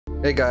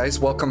Hey guys,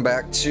 welcome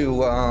back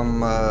to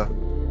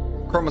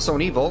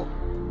Chromosome Evil.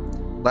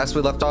 Last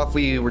we left off,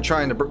 we were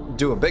trying to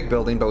do a big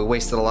building, but we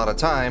wasted a lot of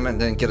time and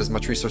didn't get as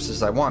much resources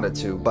as I wanted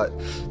to. But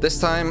this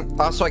time,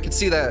 also I can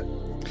see that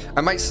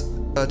I might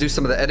do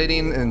some of the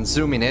editing and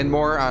zooming in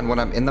more on when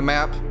I'm in the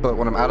map, but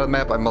when I'm out of the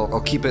map,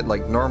 I'll keep it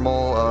like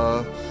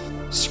normal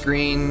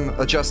screen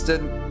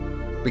adjusted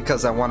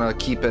because I want to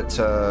keep it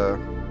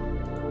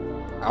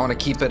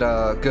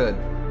good.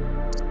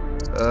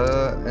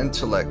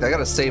 Intellect. I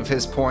gotta save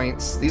his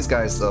points. These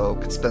guys, though,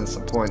 could spend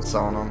some points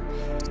on them.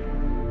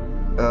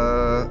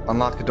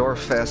 Unlock a door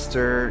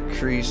faster.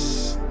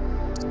 Increase.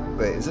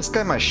 Wait, is this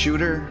guy my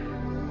shooter?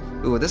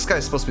 Ooh, this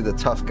guy's supposed to be the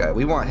tough guy.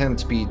 We want him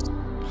to be.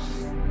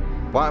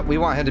 We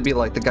want him to be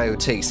like the guy who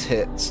takes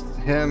hits.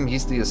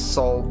 He's the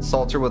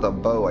assaulter with a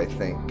bow, I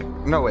think.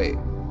 No, wait.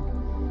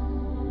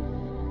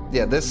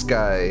 Yeah, this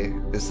guy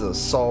is the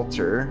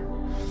assaulter.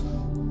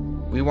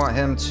 We want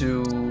him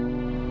to.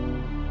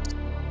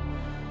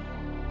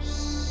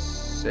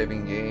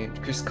 Saving game,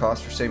 decrease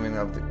cost for saving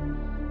of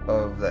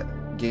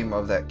that game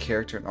of that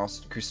character, and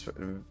also decrease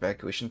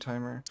evacuation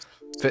timer.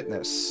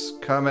 Fitness.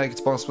 Combat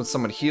gets bonus when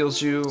someone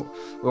heals you.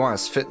 We want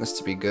his fitness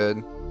to be good.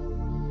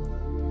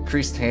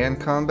 Increased hand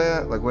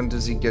combat. Like when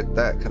does he get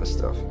that kind of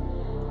stuff?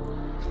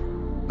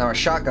 Now our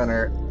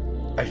shotgunner,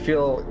 I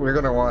feel we're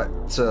gonna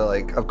want to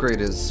like upgrade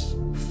his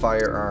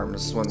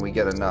firearms when we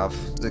get enough.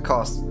 The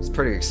cost is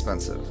pretty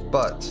expensive,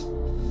 but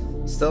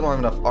still don't have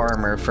enough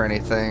armor for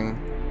anything.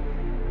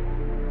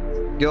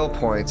 Skill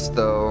points,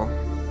 though,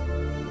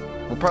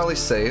 we'll probably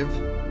save.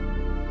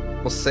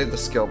 We'll save the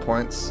skill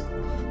points.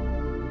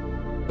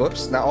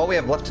 Whoops. Now all we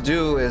have left to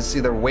do is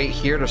either wait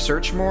here to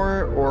search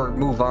more or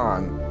move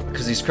on,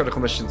 because these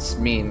critical missions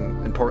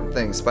mean important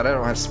things, but I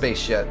don't have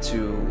space yet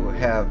to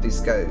have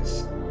these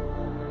guys.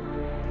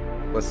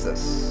 What's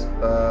this?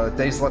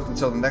 Days left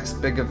until the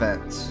next big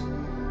event.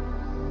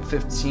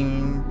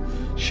 15.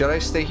 Should I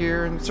stay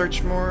here and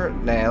search more?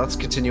 Nah, let's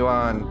continue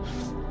on.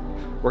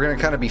 We're gonna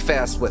kind of be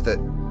fast with it.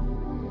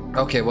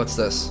 Okay, what's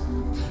this?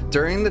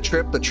 During the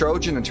trip, the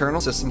Trojan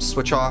internal systems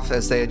switch off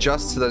as they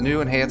adjust to the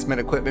new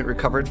enhancement equipment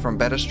recovered from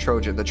Beta's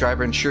Trojan. The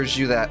driver ensures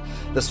you that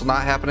this will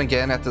not happen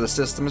again after the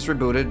system is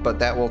rebooted, but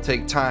that will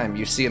take time.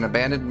 You see an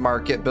abandoned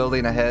market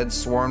building ahead,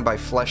 swarmed by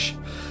flesh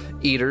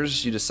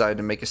eaters. You decide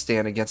to make a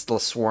stand against the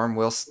swarm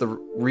whilst the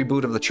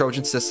reboot of the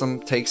Trojan system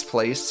takes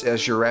place.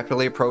 As you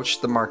rapidly approach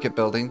the market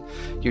building,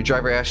 your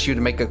driver asks you to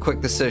make a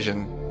quick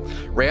decision.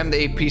 Ram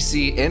the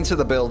APC into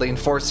the building,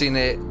 forcing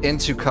it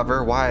into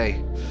cover.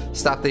 Why?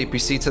 Stop the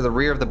APC to the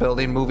rear of the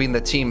building, moving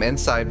the team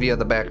inside via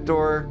the back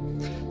door.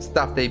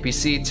 Stop the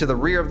APC to the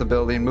rear of the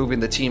building, moving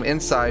the team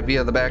inside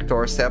via the back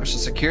door. Establish a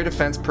secure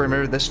defense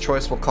perimeter. This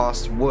choice will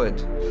cost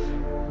wood.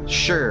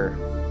 Sure.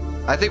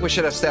 I think we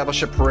should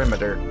establish a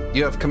perimeter.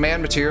 You have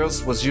command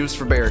materials was used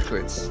for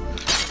barricades.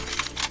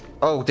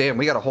 Oh, damn,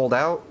 we gotta hold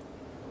out?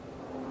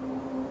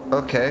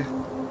 Okay.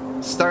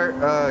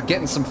 Start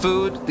getting some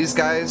food. These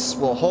guys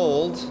will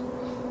hold.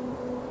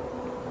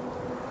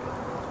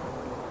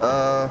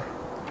 I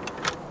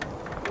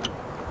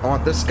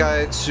want this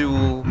guy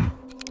to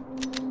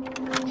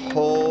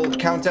hold.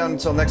 Countdown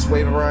until next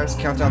wave arrives.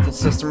 Countdown until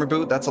system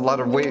reboot. That's a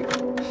lot of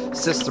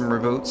system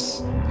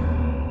reboots.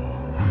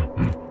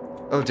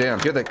 Oh damn,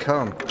 here they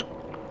come.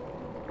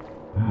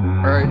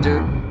 Alright,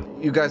 dude.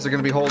 You guys are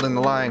gonna be holding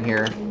the line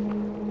here.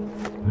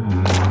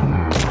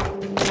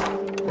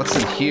 What's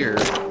in here?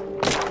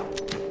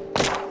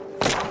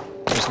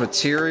 There's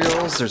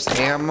materials, there's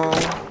ammo.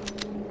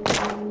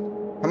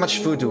 How much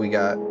food do we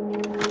got?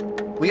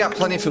 We got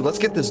plenty of food. Let's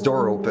get this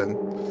door open.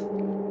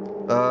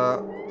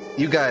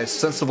 You guys,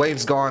 since the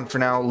wave's gone for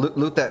now,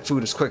 loot that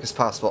food as quick as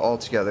possible all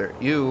together.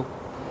 You,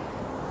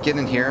 get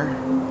in here,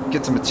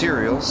 get some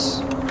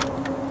materials.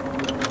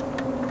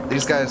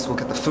 These guys will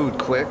get the food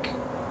quick.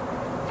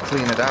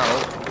 Clean it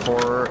out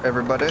for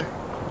everybody.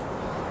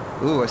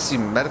 Ooh, I see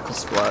medical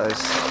supplies.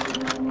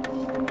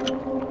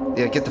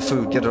 Yeah, get the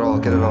food, get it all,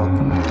 get it all.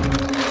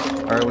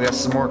 Alright, we got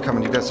some more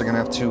coming. You guys are gonna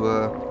have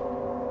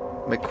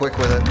to make quick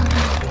with it.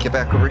 Get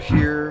back over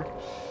here.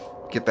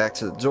 Get back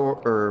to the door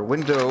or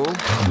window.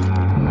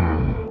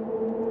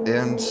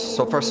 And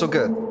so far so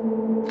good.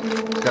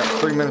 Got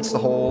 3 minutes to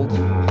hold.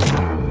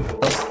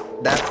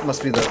 That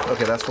must be the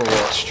okay, that's where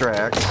we'll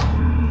extract.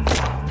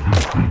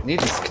 Need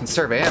to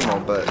conserve ammo,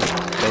 but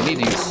they need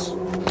to use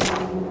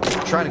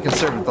trying to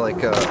conserve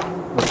like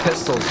with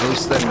pistols, at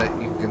least then that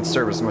you can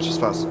conserve as much as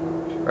possible.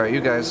 Alright,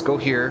 you guys, go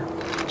here.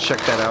 Check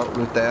that out,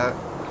 loot that.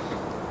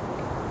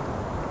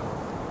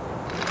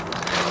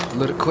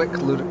 Loot it quick,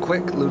 loot it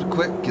quick, loot it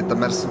quick. Get the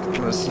medicine, get the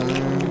medicine.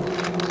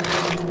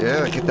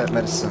 Yeah, get that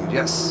medicine,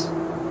 yes.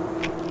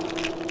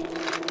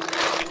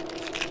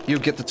 You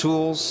get the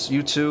tools,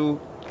 you two,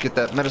 get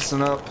that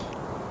medicine up.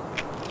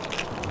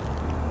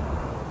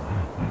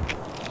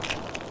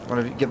 One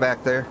of you get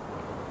back there.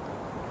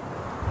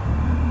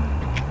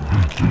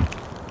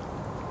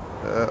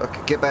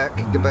 Okay, get back,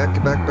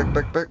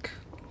 back.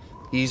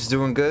 He's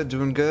doing good,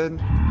 doing good.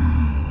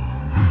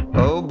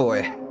 Oh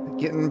boy,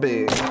 getting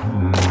big.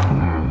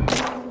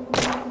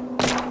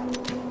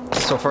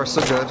 So far,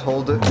 so good.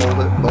 Hold it,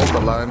 hold it, hold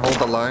the line, hold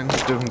the line.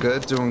 Doing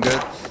good, doing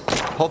good.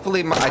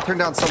 Hopefully, I turned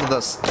down some of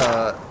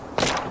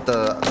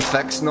the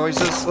effects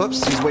noises.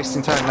 Oops, he's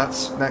wasting time.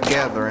 Not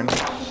gathering.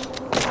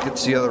 Get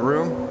to the other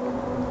room.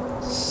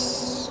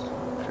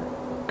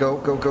 Go,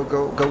 go, go,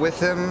 go, go with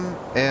him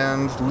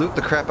and loot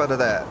the crap out of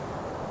that.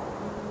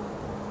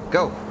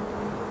 Go,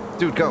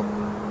 dude, go.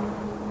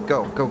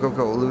 Go, go, go,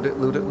 go. Loot it,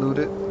 loot it, loot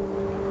it.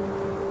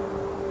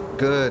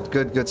 Good,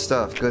 good, good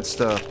stuff. Good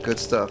stuff, good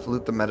stuff.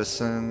 Loot the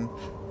medicine.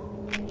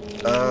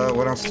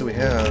 What else do we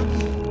have?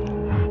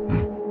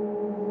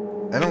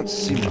 I don't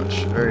see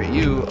much. Alright,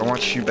 you, I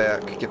want you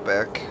back. Get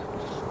back.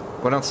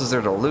 What else is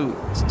there to loot?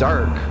 It's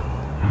dark.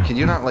 Can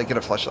you not, like, get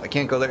a flashlight? I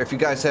can't go there. If you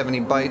guys have any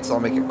bites, I'll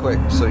make it quick,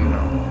 so you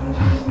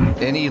know.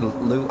 Any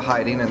loot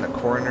hiding in the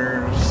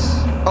corners?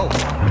 Oh,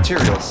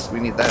 materials. We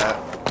need that.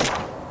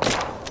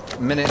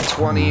 Minute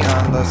 20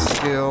 on the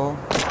skill.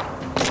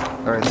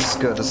 Alright, this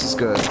is good, this is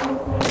good.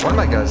 One of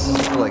my guys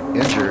is, like,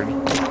 injured.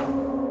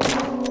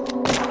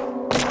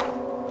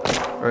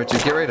 Alright,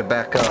 dude, get ready to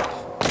back up.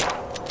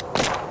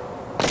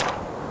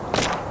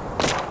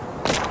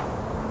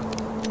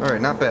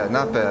 Alright, not bad,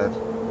 not bad.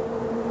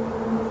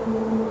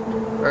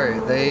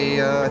 Alright,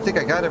 I think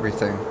I got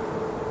everything.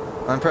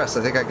 I'm impressed,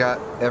 I think I got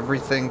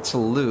everything to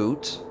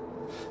loot.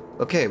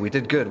 Okay, we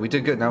did good, we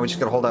did good. Now we just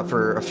gotta hold out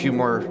for a few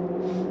more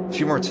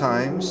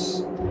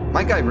times.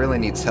 My guy really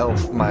needs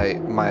help, my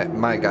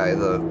guy,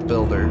 the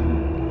builder.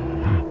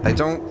 I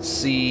don't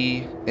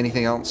see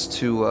anything else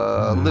to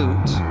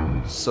loot,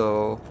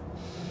 so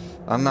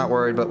I'm not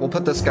worried, but we'll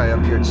put this guy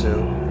up here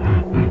too.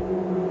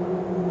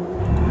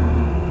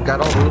 Got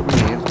all the loot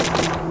we need.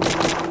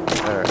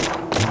 Alright.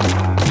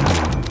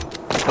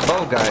 The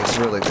bow guy is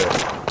really good.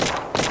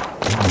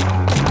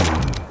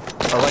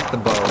 I like the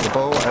bow. The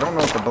bow, I don't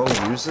know what the bow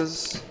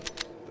uses,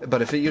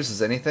 but if it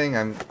uses anything,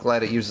 I'm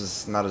glad it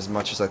uses not as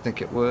much as I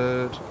think it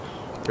would.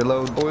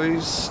 Reload,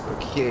 boys.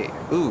 Okay.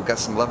 Ooh, got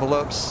some level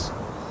ups.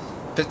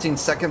 15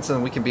 seconds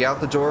and we can be out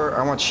the door.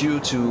 I want you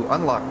to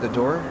unlock the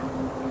door.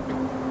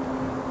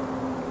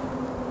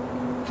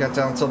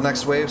 Countdown until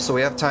next wave, so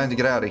we have time to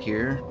get out of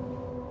here.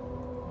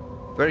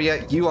 Better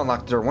yet, you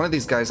unlock the door. One of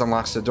these guys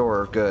unlocks the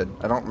door. Good.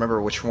 I don't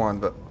remember which one,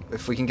 but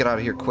if we can get out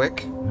of here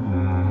quick.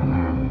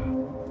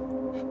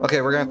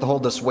 Okay, we're gonna have to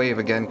hold this wave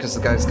again because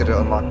the guy's gonna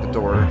unlock the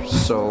door.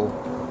 So,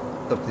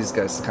 up to these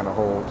guys to kind of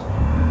hold.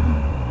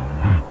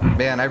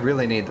 Man, I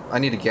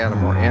need to gather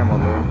more ammo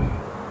though.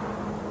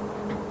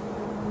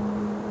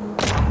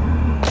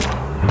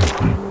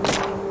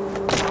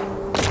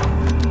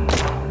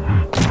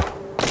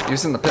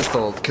 Using the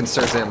pistol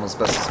conserves ammo as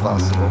best as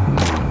possible.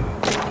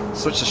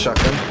 Switch to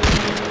shotgun.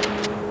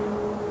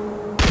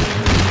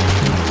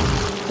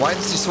 Why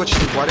did he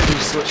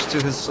switch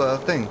to his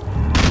thing?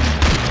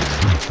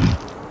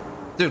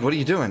 Dude, what are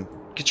you doing?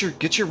 Get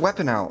your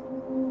weapon out.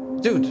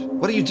 Dude,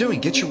 what are you doing?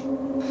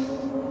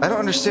 I don't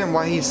understand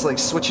why he's like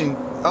switching.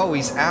 Oh,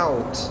 he's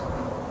out.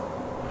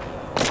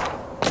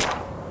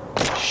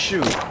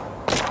 Shoot.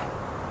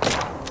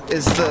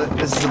 Is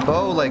the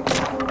bow like?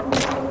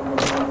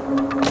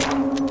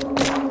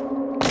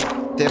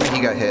 Damn it,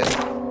 he got hit.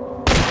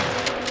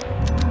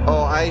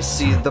 Oh, I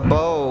see. The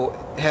bow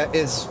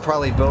is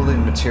probably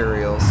building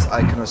materials,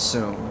 I can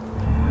assume.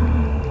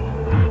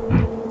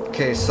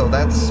 Okay, so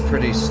that's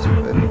pretty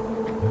stupid.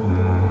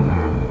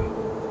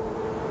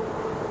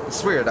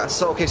 It's weird.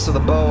 So the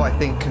bow, I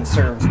think,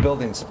 conserves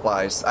building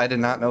supplies. I did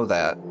not know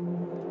that.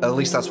 At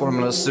least that's what I'm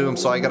going to assume,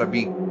 so I gotta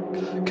be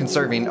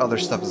conserving other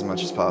stuff as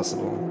much as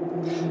possible.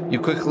 You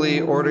quickly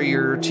order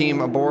your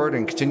team aboard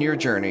and continue your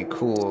journey.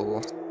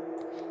 Cool.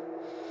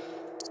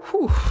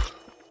 Whew.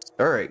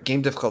 Alright,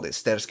 game difficulty.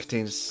 Status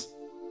contains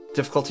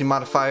difficulty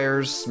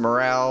modifiers,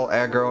 morale,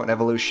 aggro, and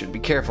evolution. Be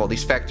careful,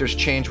 these factors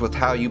change with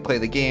how you play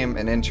the game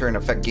and in turn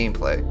affect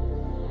gameplay.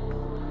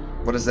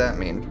 What does that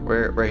mean?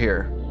 Right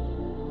here.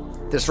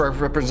 This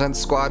represents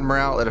squad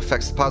morale. It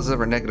affects the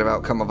positive or negative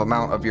outcome of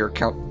amount of your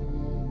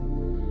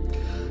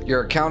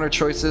encounter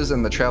choices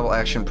and the travel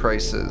action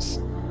prices.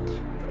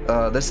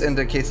 This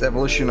indicates the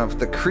evolution of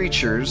the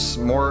creatures.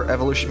 More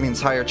evolution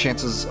means higher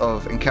chances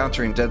of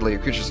encountering deadlier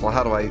creatures. Well,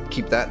 how do I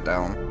keep that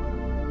down?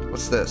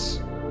 What's this?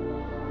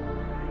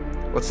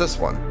 What's this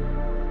one?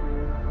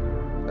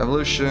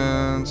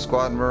 Evolution,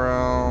 squad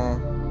morale.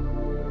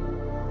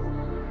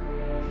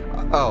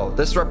 Oh,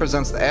 this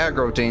represents the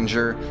aggro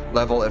danger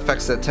level. It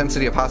affects the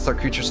intensity of hostile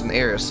creatures in the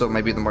area, so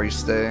maybe the more you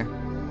stay.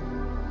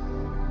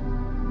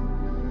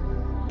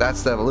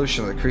 That's the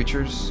evolution of the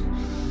creatures.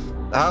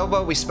 How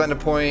about we spend a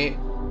point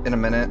in a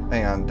minute?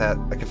 Hang on, that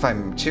I can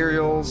find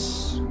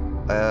materials.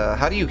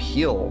 How do you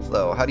heal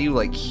though? How do you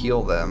like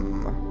heal them?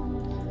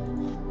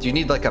 Do you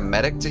need like a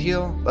medic to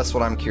heal? That's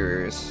what I'm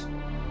curious.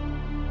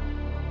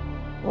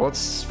 Well, let's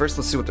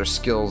see what their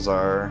skills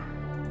are.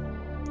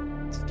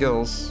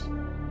 Skills.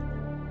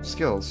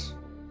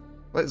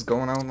 What is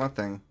going on with my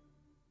thing?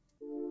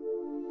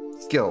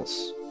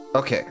 Skills.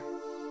 Okay.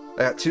 I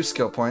got 2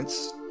 skill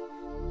points.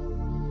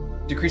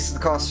 Decreases the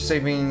cost of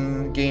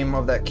saving game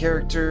of that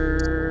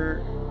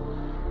character.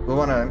 We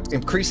want to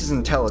increase his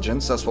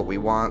intelligence. That's what we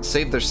want.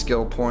 Save their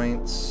skill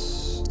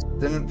points.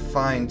 Didn't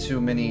find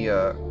too many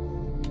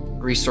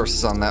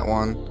resources on that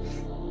one.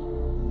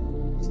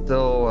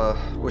 Still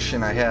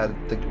wishing I had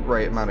the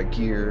right amount of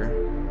gear.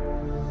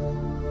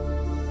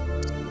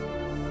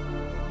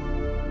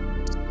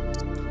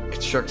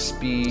 Construct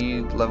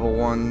speed, level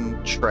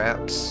 1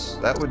 traps.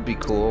 That would be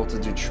cool to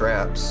do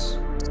traps.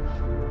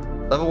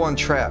 Level 1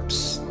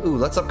 traps. Ooh,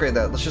 let's upgrade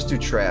that. Let's just do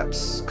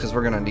traps, because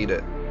we're gonna need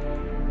it.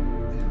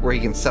 Where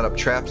you can set up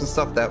traps and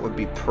stuff, that would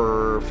be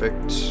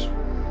perfect.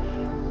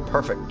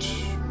 Perfect.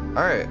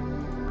 Alright.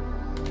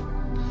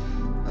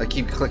 I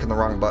keep clicking the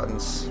wrong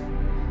buttons.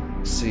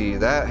 Let's see,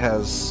 that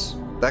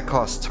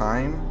costs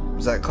time?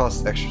 Does that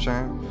cost extra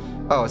time?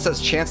 Oh, it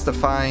says chance to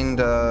find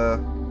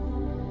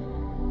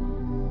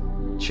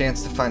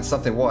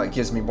something. What? It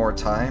gives me more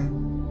time?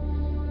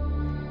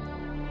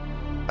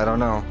 I don't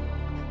know.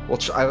 Well,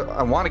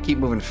 I want to keep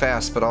moving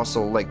fast, but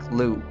also, like,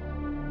 loot.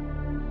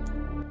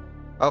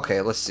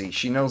 Okay, let's see.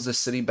 She knows this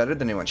city better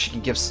than anyone. She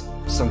can give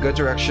some good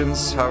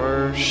directions.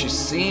 However, she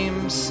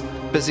seems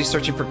busy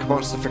searching for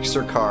components to fix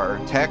her car.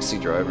 Taxi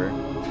driver.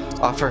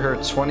 Offer her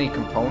 20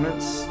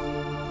 components.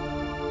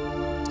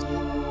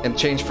 In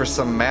exchange for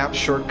some map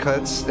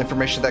shortcuts,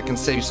 information that can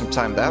save you some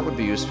time. That would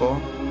be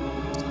useful.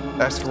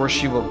 Ask her where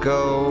she will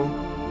go.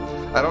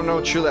 I don't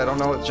know, truly, I don't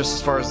know just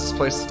as far as this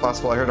place as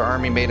possible. I heard our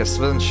army made a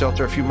civilian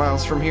shelter a few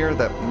miles from here.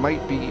 That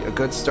might be a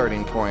good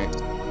starting point.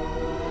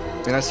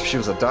 It'd be nice if she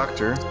was a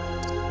doctor.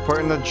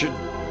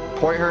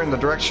 Point her in the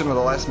direction of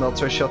the last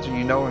military shelter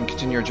you know and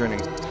continue your journey.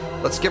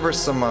 Let's give her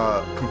some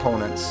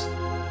components.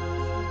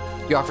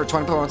 You offer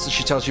 20 components and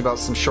she tells you about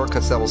some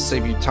shortcuts that will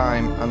save you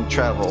time on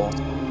travel.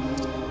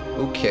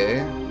 Okay.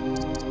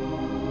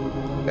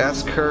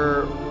 Ask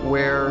her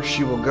where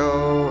she will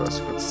go.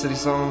 Ask what city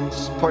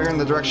zones. Point her in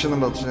the direction of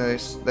the military.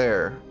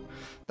 There.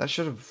 That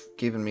should have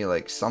given me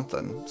like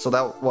something. So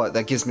that what?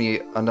 That gives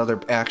me another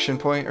action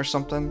point or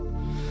something?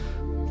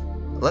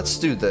 Let's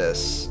do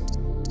this.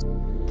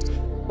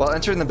 While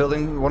entering the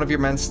building, one of your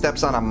men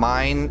steps on a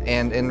mine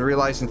and in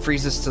realizing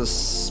freezes to the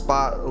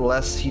spot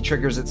lest he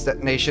triggers its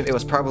detonation. It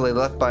was probably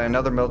left by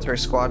another military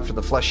squad for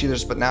the flesh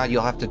eaters, but now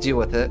you'll have to deal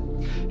with it.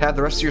 Have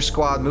the rest of your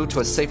squad move to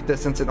a safe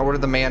distance and order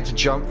the man to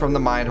jump from the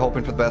mine,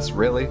 hoping for the best.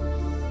 Really?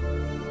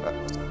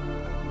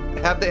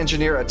 Have the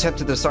engineer attempt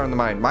to disarm the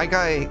mine. My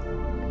guy,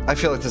 I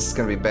feel like this is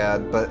going to be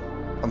bad, but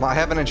I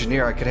have an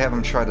engineer. I could have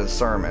him try to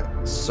disarm it.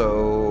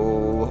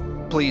 So,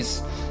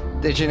 please.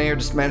 The engineer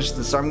just manages to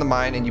disarm the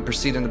mine and you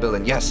proceed in the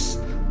building. Yes,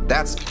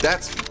 that's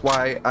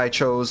why I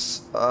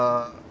chose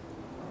a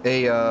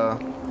guy.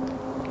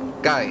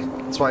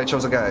 That's why I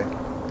chose a guy.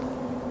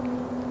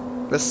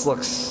 This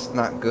looks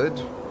not good.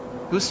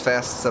 Who's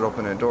fastest at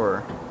opening a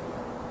door?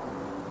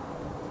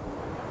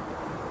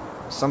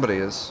 Somebody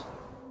is.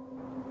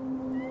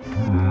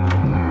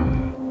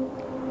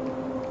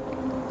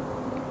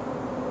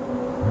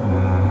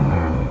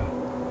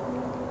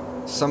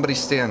 Somebody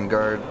stand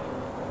guard.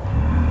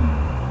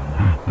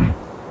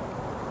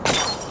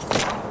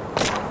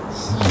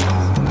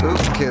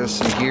 Okay, there's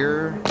some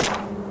gear.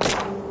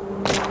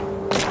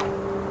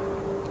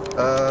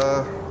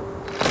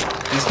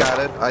 He's got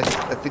it. I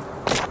think.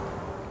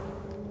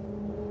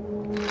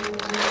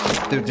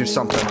 Dude, do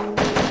something.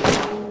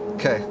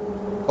 Okay,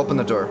 open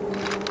the door.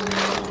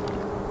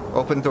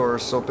 Open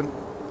doors. Open.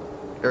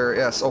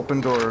 Yes,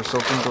 open doors.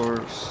 Open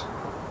doors.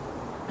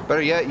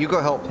 Better yet, you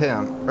go help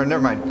him. Or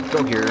never mind.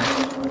 Go here.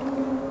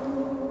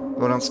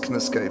 What else can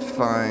this guy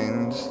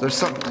find?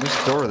 There's a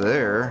door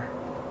there.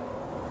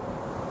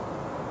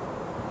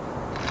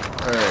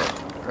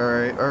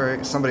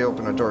 Alright, somebody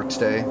open a door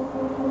today.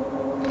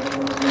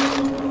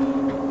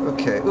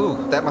 Okay,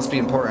 ooh, that must be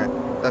important.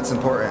 That's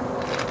important.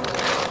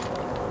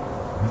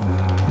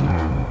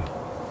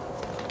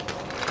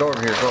 Go over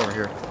here, go over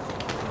here.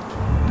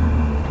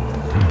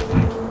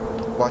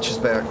 Watch his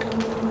back.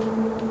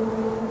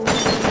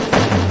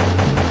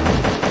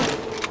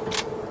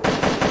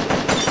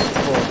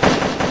 Oh.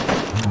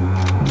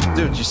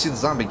 Dude, you see the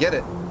zombie, get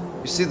it.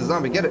 You see the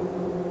zombie, get it.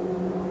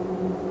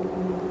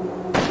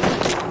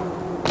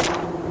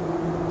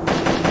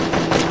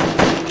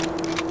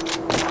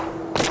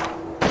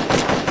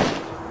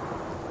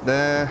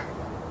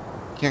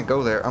 Can't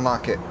go there.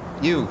 Unlock it.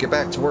 You, get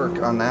back to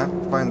work on that.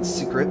 Find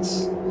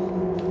secrets.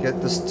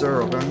 Get this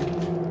door open.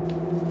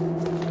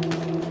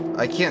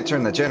 I can't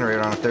turn the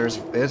generator on if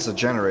it's a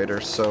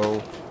generator,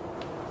 so...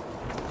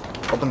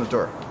 Open the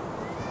door.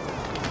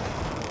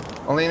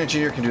 Only an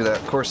engineer can do that.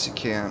 Of course he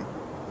can.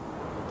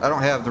 I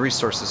don't have the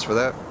resources for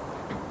that.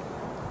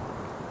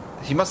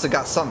 He must have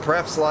got some.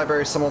 Perhaps the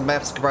library, some old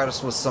maps to provide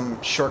us with some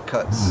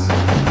shortcuts.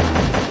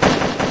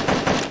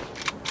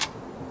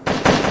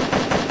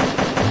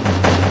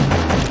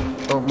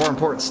 More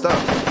important stuff.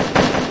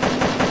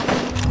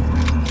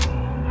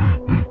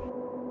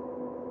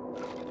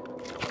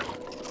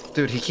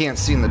 Dude, he can't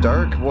see in the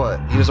dark? What?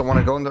 He doesn't want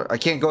to go in there? I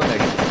can't go in there.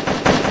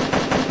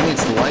 He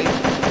needs light.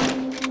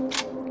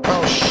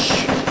 Oh,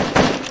 shh.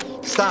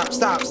 Stop.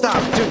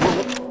 Dude,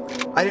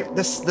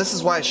 This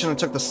is why I shouldn't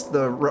have took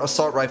the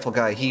assault rifle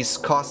guy. He's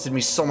costed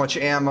me so much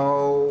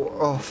ammo.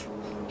 Oh,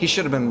 he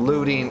should have been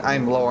looting.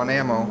 I'm low on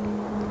ammo.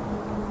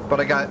 But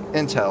I got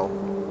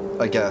intel,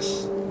 I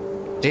guess.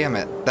 Damn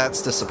it,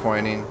 that's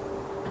disappointing.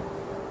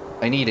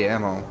 I need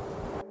ammo.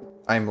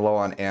 I'm low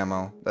on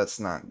ammo. That's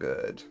not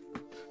good.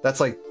 That's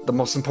like the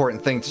most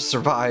important thing to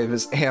survive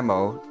is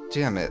ammo.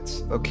 Damn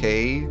it.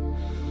 Okay.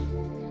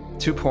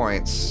 2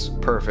 points.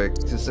 Perfect.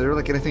 Is there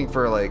like anything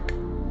for like...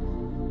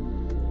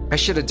 I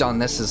should have done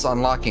this as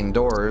unlocking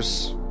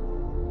doors.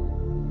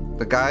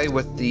 The guy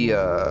with the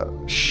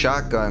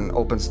shotgun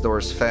opens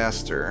doors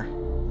faster.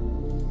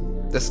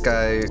 This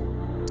guy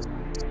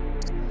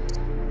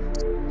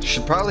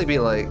should probably be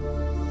like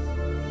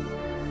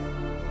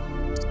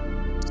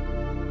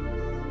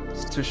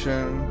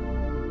institution.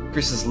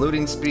 Increases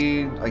looting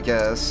speed, I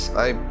guess.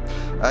 I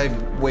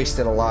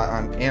wasted a lot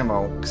on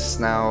ammo because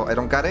now I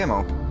don't got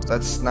ammo.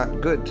 That's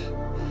not good.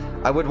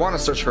 I would want to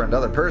search for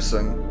another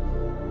person.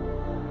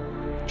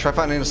 Try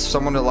finding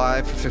someone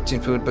alive for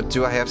 15 food, but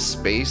do I have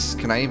space?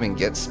 Can I even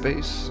get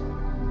space?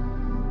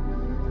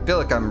 I feel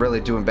like I'm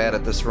really doing bad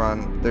at this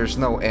run. There's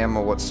no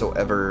ammo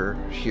whatsoever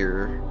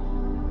here.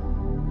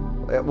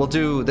 We'll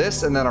do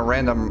this and then a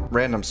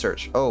random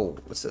search. Oh,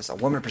 what's this? A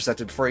woman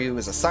presented before you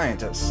is a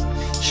scientist.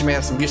 She may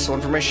have some useful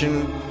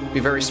information. Be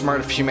very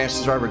smart if she manages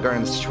to survive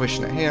regarding the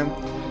situation at hand.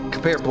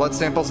 Compare blood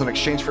samples in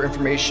exchange for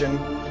information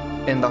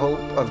in the hope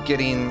of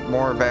getting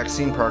more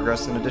vaccine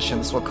progress. In addition,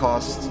 this will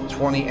cost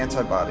 20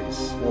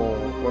 antibodies. Well,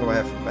 what do I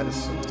have for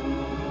medicine?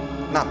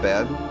 Not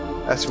bad.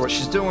 Ask her what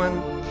she's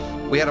doing.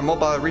 We had a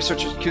mobile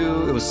research HQ.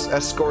 It was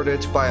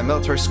escorted by a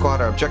military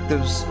squad. Our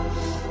objectives: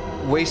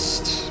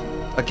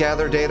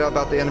 gather data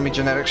about the enemy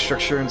genetic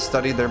structure and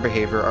study their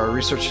behavior. Our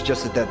research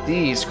suggested that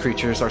these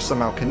creatures are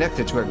somehow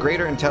connected to a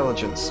greater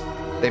intelligence.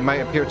 They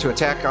might appear to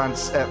attack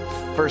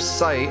at first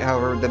sight.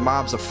 However, the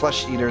mobs of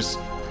flesh eaters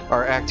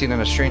are acting in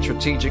a strange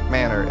strategic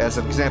manner. As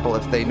an example,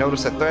 if they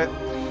notice a threat,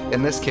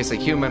 in this case a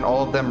human,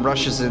 all of them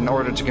rushes in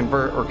order to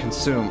convert or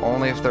consume.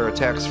 Only if their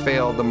attacks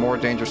fail, the more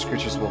dangerous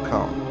creatures will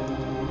come.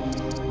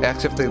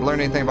 Ask if they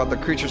learn anything about the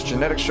creature's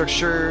genetic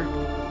structure.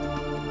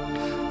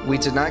 We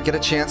did not get a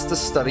chance to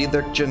study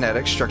their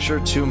genetic structure.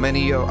 Too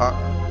many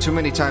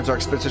times our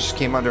expeditions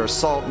came under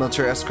assault,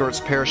 military escorts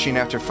perishing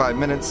after 5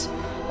 minutes.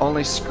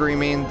 Only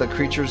screaming. The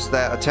creatures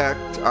that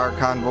attacked our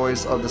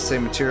convoys of the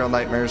same material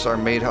nightmares are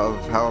made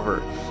of,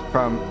 however,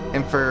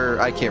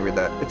 I can't read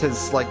that. It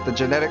is like the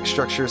genetic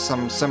structure,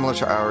 some similar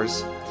to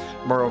ours.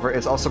 Moreover,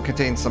 it also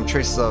contains some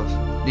traces of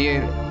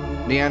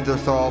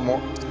Neanderthal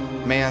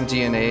man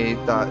DNA.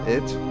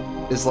 It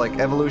is like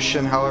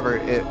evolution, however,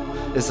 it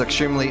is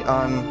extremely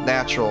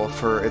unnatural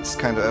for its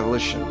kind of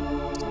evolution.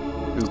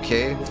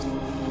 Okay.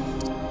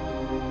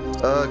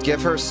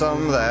 Give her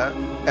some of that.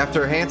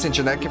 After enhancing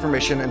genetic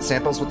information and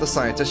samples with the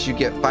scientist, you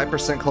get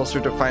 5% closer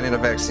to finding a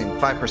vaccine.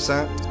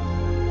 5%.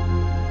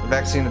 The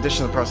vaccine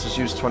addition to the process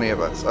used 20 of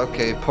us.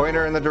 Okay,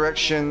 pointer in the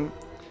direction.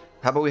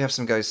 How about we have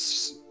some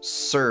guys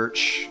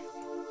search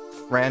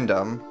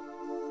random.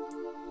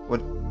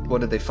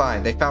 What did they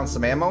find? They found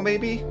some ammo,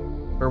 maybe?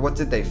 Or what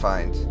did they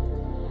find?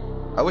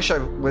 I wish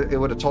it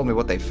would have told me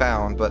what they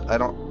found, but I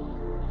don't...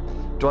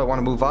 Do I want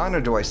to move on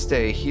or do I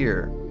stay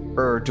here?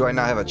 Or do I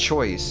not have a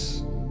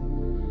choice?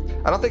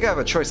 I don't think I have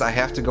a choice. I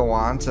have to go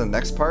on to the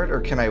next part, or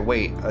can I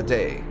wait a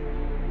day?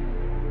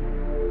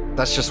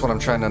 That's just what I'm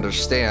trying to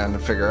understand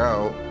and figure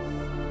out.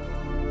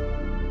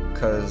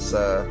 Because,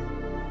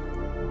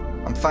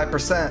 I'm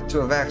 5% to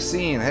a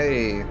vaccine.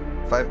 Hey,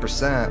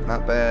 5%,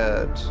 not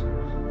bad.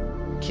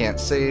 Can't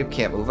save,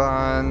 can't move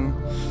on.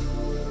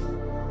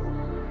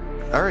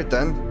 Alright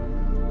then.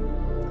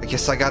 I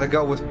guess I gotta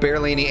go with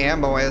barely any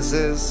ammo as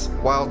is.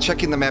 While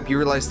checking the map, you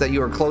realize that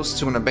you are close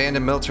to an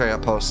abandoned military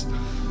outpost.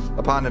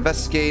 Upon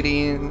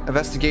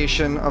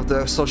investigation of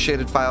the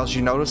associated files,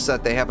 you notice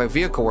that they have a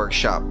vehicle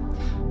workshop.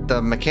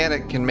 The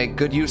mechanic can make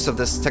good use of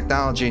this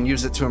technology and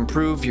use it to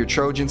improve your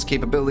Trojan's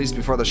capabilities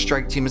before the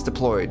strike team is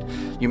deployed.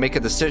 You make a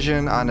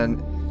decision on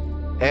an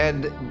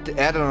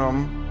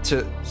addendum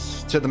to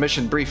the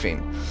mission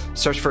briefing.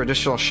 Search for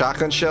additional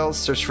shotgun shells,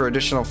 search for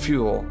additional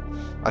fuel.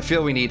 I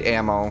feel we need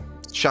ammo.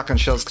 Shotgun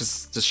shells,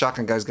 because the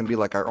shotgun guy is going to be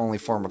like our only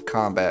form of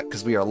combat,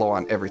 because we are low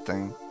on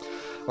everything.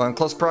 While in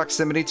close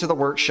proximity to the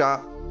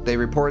workshop, they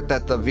report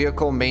that the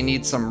vehicle may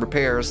need some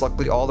repairs.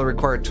 Luckily, all the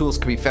required tools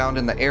can be found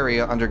in the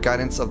area under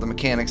guidance of the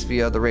mechanics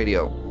via the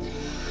radio.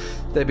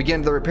 They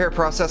begin the repair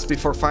process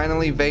before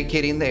finally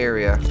vacating the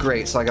area.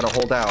 Great, so I gotta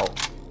hold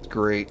out.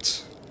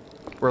 Great.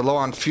 We're low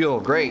on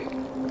fuel. Great.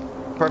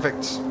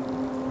 Perfect.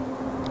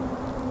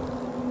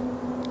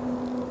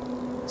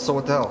 So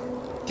what the hell?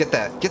 Get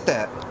that. Get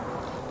that.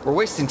 We're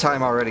wasting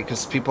time already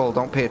because people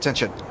don't pay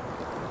attention.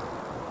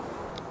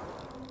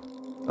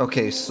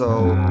 Okay,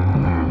 so...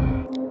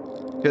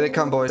 Here they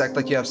come, boys. Act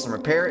like you have some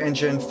repair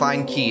engine,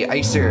 find key. Are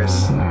you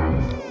serious?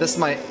 This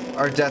might...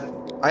 Our death...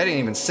 I didn't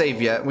even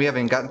save yet. We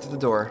haven't even gotten to the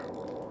door.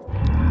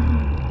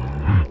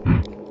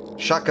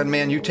 Shotgun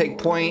man, you take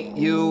point.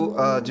 You,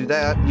 do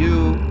that.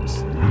 You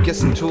get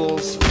some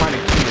tools. Find a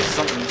key to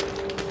something.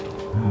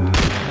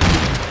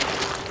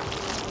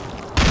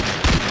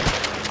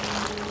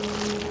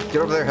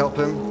 Get over there, help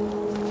him.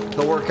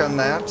 He'll work on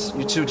that.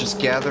 You two just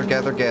gather.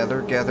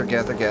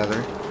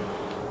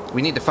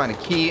 We need to find a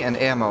key and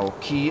ammo.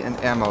 Key and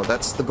ammo.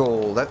 That's the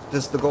goal. That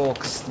is the goal,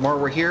 because the more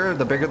we're here,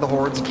 the bigger the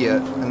hordes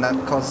get, and that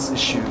causes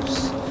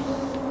issues.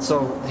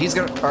 So he's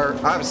gonna,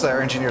 obviously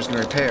our engineer's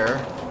gonna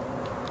repair.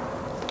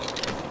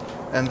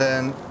 And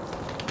then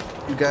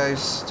you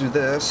guys do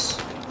this.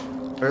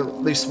 Or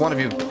at least one of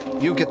you,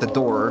 you get the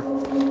door.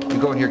 You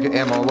go in here, get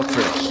ammo, look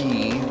for the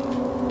key.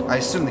 I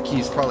assume the key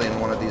is probably in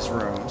one of these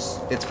rooms.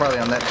 It's probably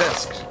on that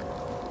desk.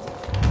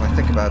 When I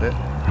think about it.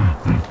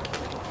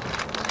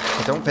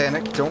 Okay, don't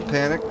panic, don't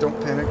panic.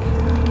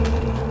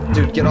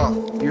 Dude, get off.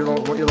 You're the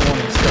one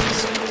who's got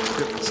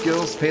the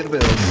skills, pay the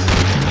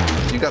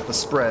bills. You got the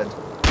spread.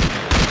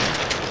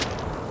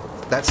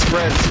 That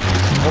spread's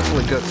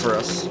hopefully good for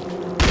us.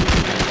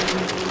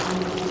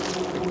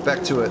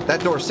 Back to it.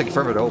 That door's taking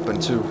forever to open,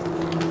 too.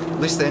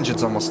 At least the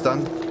engine's almost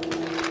done.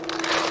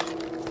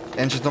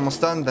 Engine's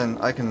almost done, then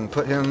I can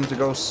put him to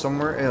go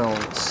somewhere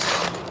else.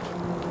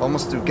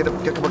 Almost do. Get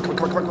up. Come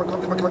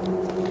on.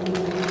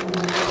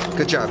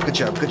 Good job.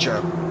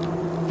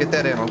 Get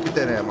that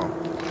ammo.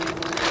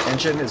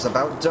 Engine is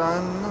about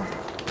done.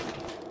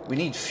 We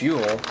need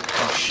fuel.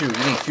 Oh shoot,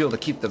 you need fuel to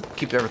keep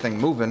everything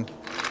moving.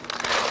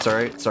 It's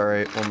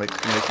alright. We'll make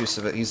use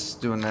of it. He's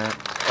doing that.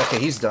 Okay,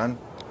 he's done.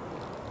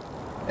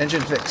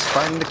 Engine fix.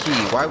 Find the key.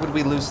 Why would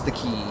we lose the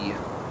key?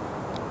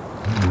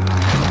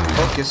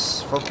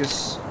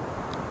 Focus.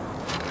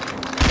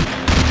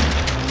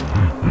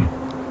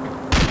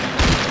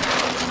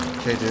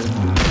 Okay, dude.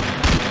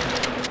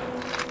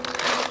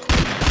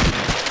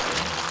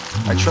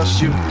 I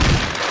trust you.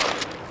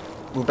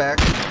 Move back.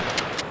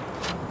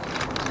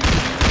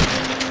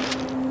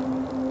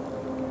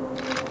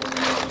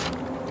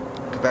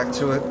 Get back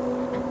to it.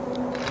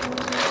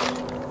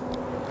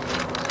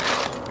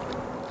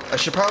 I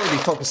should probably be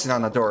focusing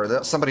on the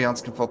door. Somebody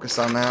else can focus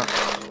on that.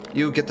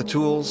 You get the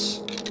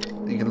tools.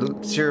 You can loot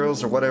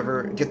materials or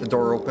whatever. Get the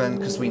door open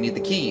because we need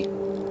the key.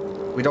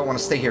 We don't want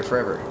to stay here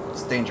forever.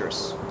 It's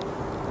dangerous.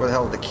 Where the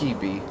hell would the key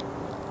be?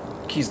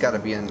 The key's got to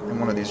be in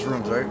one of these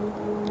rooms, right?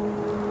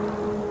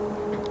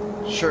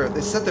 Sure,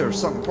 they said there was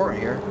something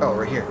important here. Oh,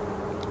 right here.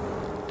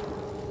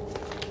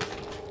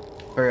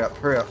 Hurry up.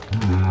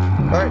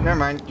 Alright, never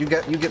mind. You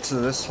get to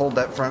this. Hold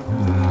that front.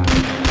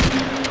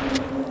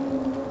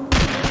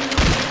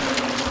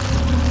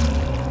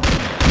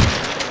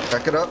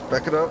 Back it up.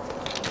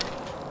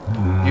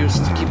 Use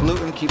to keep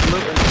looting.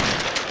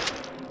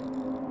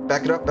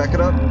 Back it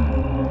up.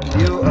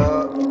 You,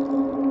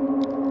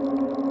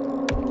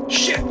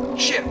 Shit!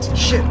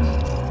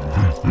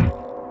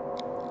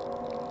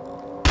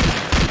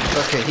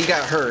 Okay, he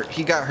got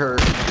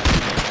hurt.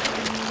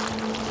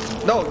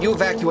 No, you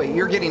evacuate.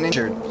 You're getting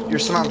injured. You're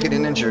somehow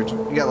getting injured.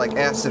 You got like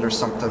acid or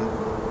something.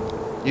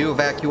 You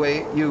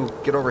evacuate. You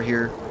get over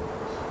here.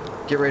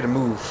 Get ready to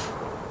move.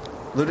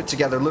 Loot it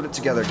together.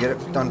 Get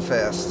it done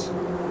fast.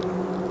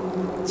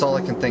 That's all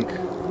I can think.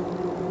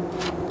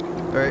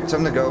 Alright,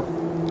 time to go.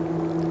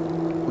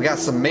 We got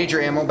some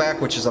major ammo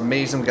back, which is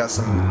amazing. We got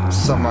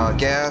some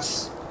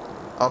gas.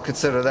 I'll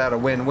consider that a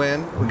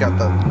win-win. We got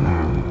the...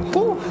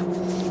 Whew,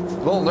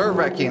 a little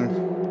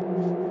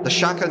nerve-wracking. The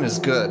shotgun is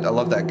good. I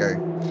love that guy.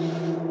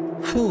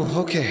 Whew,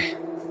 okay.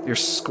 Your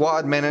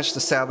squad managed to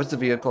salvage the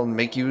vehicle and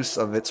make use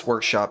of its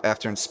workshop.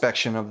 After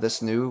inspection of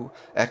this new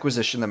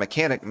acquisition, the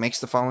mechanic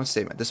makes the following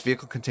statement. This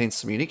vehicle contains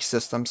some unique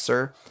systems,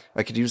 sir.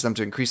 I could use them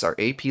to increase our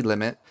AP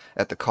limit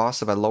at the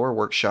cost of a lower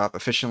workshop.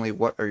 Efficiently,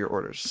 what are your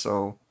orders?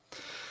 So,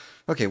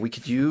 okay, we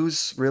could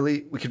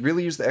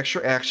really use the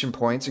extra action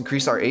points,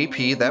 increase our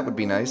AP. That would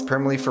be nice.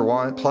 Permanently for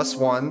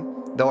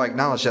 +1. Though I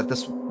acknowledge that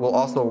this will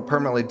also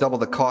permanently double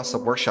the cost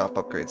of workshop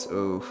upgrades.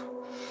 Ooh.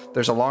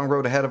 There's a long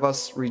road ahead of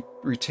us.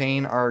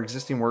 Retain our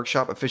existing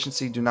workshop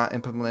efficiency. Do not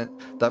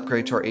implement the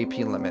upgrade to our AP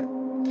limit.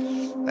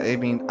 I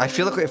mean, I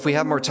feel like if we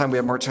have more time, we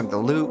have more time to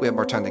loot, we have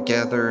more time to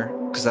gather,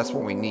 because that's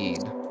what we need.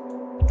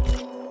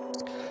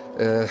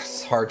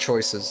 It's hard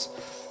choices.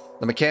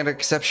 The mechanic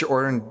accepts your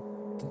order and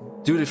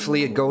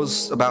dutifully it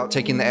goes about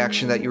taking the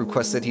action that you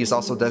requested. He is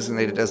also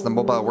designated as the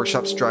mobile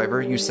workshop's driver.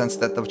 You sense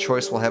that the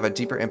choice will have a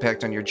deeper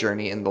impact on your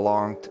journey in the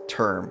long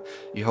term.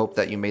 You hope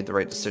that you made the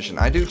right decision.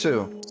 I do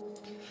too.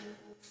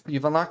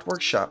 You've unlocked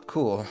workshop.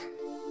 Cool.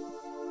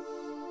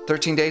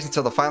 13 days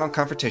until the final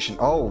confrontation.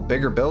 Oh,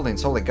 bigger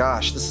buildings. Holy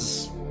gosh. This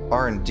is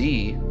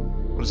R&D.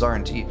 What is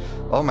R&D?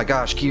 Oh my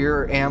gosh.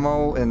 Gear,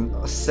 ammo, and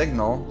a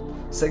signal.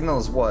 Signal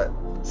is what?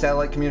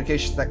 Satellite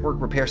communications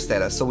network repair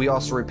status. So we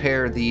also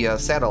repair the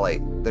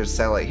satellite. There's a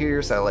satellite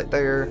here, satellite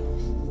there.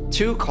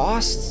 2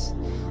 costs?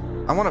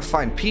 I want to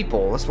find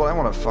people. That's what I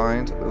want to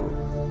find. Ooh.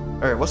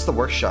 Alright, what's the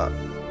workshop?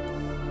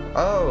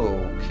 Oh,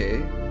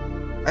 okay.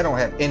 I don't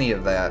have any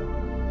of that.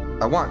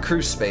 I want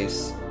crew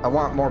space. I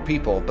want more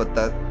people, but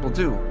that will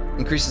do.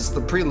 Increases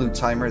the prelude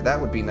timer. That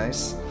would be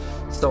nice.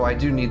 So I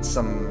do need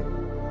some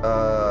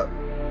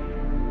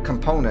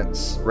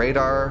components.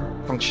 Radar,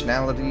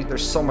 functionality.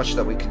 There's so much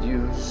that we could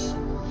use.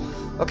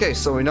 Okay,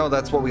 so we know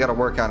that's what we got to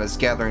work on, is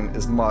gathering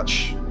as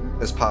much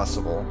as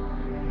possible.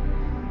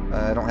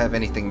 I don't have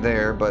anything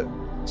there, but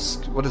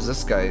What does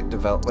this guy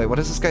develop? Wait, what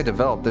does this guy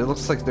develop? It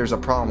looks like there's a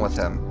problem with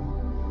him.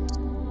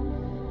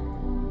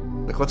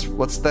 Like,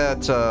 what's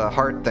that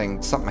heart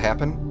thing? Something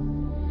happened?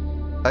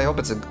 I hope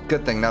it's a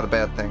good thing, not a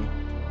bad thing.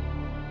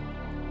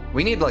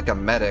 We need like a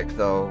medic,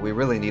 though. We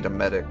really need a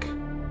medic.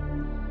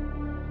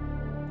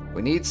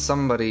 We need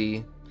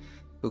somebody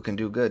who can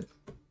do good.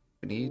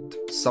 We need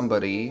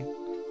somebody.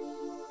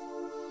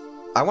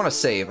 I want to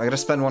save. I gotta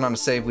spend one on a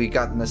save. We've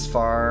gotten this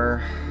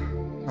far.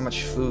 How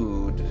much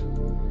food?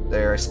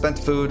 There. I spent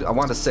food. I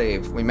want to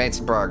save. We made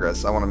some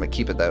progress. I want to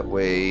keep it that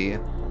way.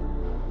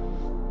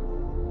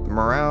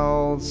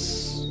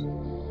 Morale's...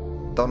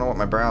 Don't know what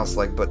my morale's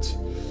like, but...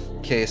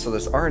 Okay, so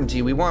there's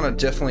R&D. We want to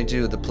definitely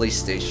do the police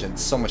station.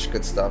 So much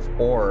good stuff.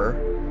 Or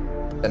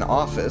an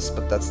office,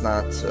 but that's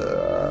not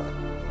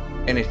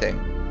anything.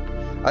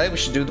 I think we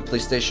should do the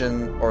police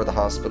station or the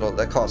hospital.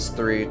 That costs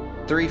 3.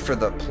 3 for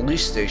the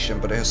police station,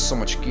 but it has so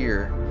much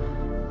gear.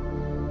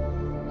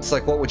 It's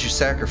like, what would you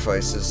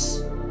sacrifice?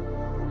 Is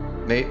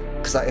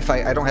because if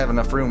I don't have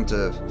enough room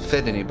to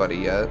fit anybody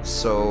yet,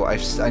 so I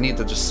need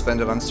to just spend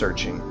it on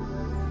searching.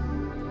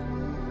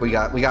 We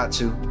got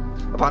to.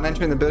 Upon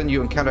entering the building,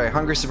 you encounter a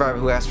hungry survivor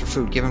who asks for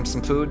food. Give him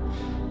some food.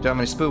 Don't have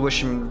any food.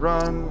 Wish him to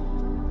run.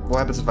 What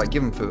happens if I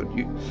give him food?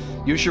 You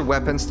use your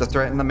weapons to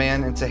threaten the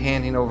man into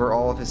handing over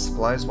all of his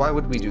supplies. Why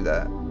would we do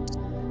that?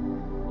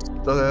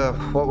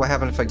 What would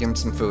happen if I give him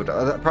some food?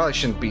 That probably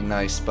shouldn't be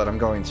nice, but I'm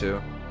going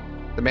to.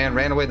 The man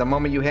ran away the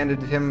moment you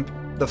handed him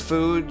the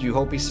food. You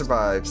hope he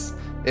survives.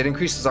 It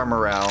increases our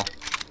morale.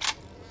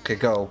 Okay,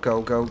 go,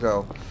 go, go,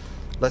 go.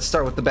 Let's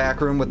start with the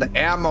back room with the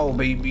ammo,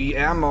 baby,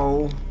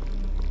 ammo.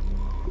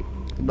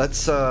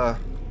 Let's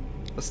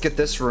get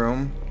this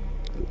room.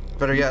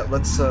 Better yet,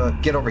 let's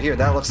get over here.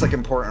 That looks like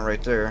important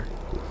right there.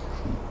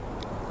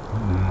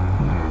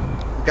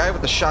 The guy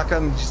with the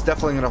shotgun, he's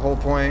definitely gonna hold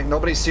point.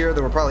 Nobody's here.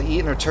 They were probably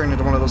eating or turned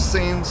into one of those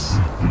scenes.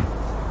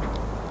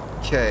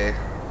 Okay.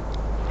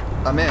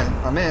 I'm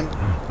in.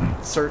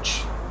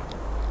 Search.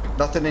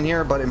 Nothing in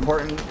here but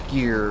important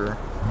gear.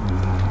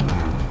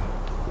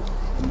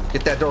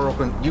 Get that door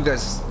open. You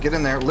guys, get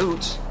in there.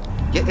 Loot.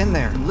 Get in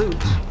there.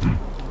 Loot.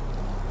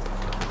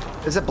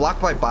 Is it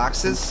blocked by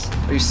boxes?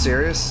 Are you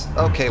serious?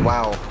 Okay,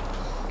 wow.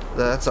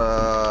 That's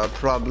a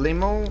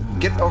problemo.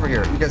 Get over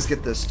here. You guys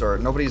get this door.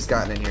 Nobody's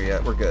gotten in here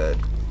yet. We're good.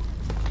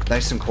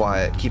 Nice and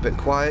quiet. Keep it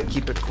quiet.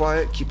 Keep it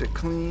quiet. Keep it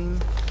clean.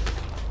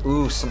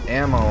 Ooh, some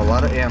ammo. A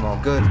lot of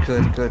ammo. Good,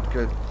 good, good,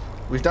 good.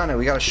 We've done it.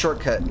 We got a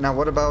shortcut. Now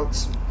what about...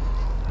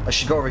 I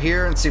should go over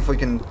here and see if we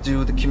can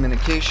do the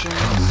communications.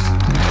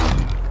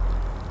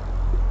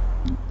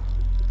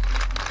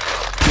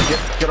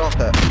 Get off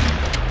that.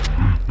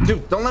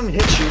 Dude, don't let me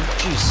hit you.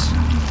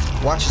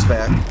 Jeez. Watch his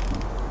back.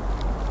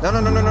 No.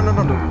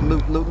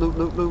 Loot, loot, loot,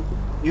 loot, loot.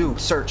 You,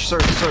 search,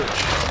 search,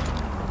 search.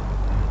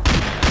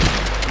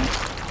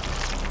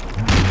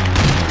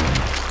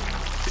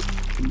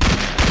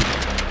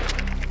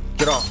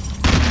 Get off.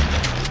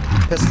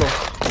 Pistol.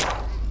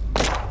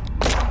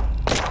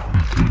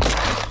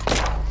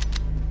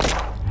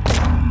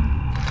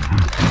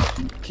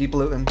 Keep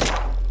looting.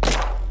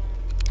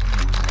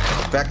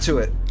 Back to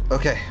it.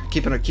 Okay,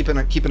 keeping it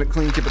clean, keeping it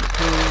clean.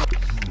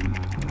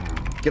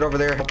 Get over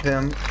there, help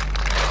him.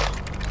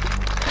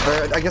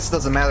 I guess it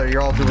doesn't matter,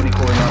 you're all doing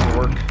equal amount of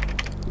work.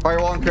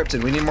 Firewall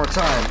encrypted, we need more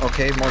time.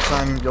 Okay, more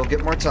time, you'll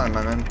get more time,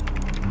 my man.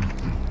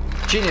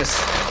 Genius.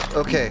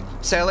 Okay,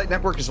 satellite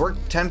network has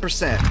worked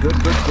 10%. Good.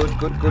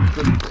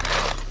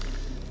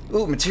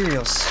 Ooh,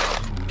 materials.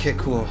 Okay,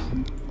 cool.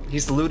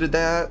 He's looted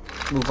that.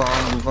 Move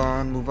on.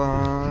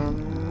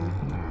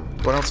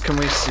 What else can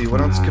we see?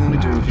 What else can we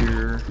do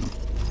here?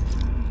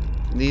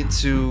 Need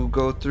to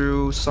go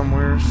through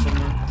somewhere.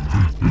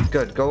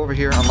 Good, go over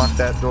here, unlock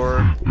that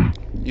door.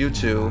 You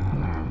two,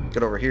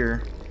 get over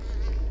here.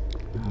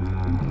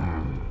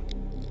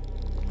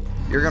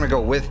 You're gonna go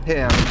with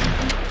him.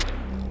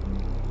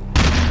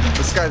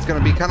 This guy's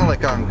gonna be kind of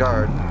like on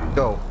guard.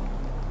 Go.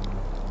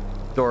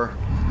 Door.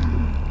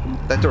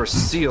 That door's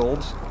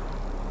sealed.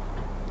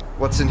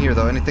 What's in here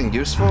though? Anything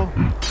useful?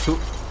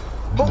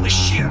 Holy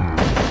shit!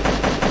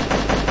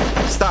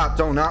 Stop,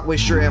 do not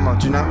waste your ammo.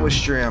 Do not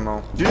waste your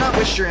ammo. Do not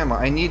waste your ammo.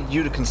 I need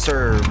you to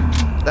conserve.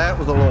 That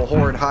was a little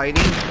horde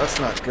hiding. That's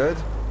not good.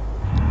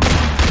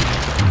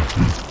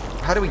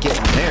 How do we get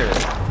in there?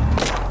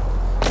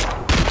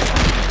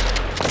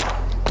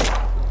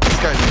 This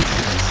guy needs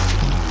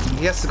this.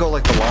 He has to go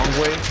like the long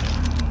way.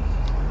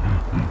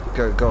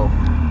 Good, go.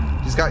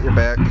 He's got your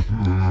back.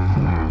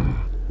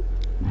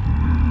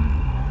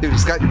 Dude,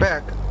 he's got your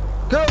back.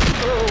 Go!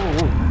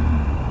 Oh.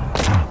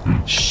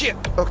 Shit!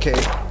 Okay.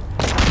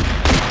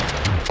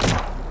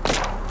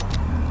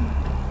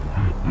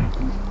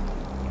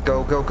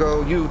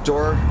 Go. You,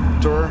 door.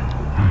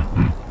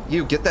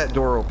 You, get that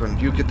door open.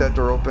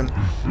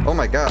 Oh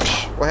my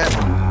gosh. What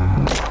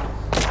happened?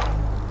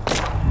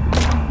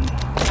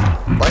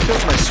 Why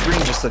feels my screen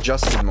just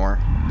adjusted more?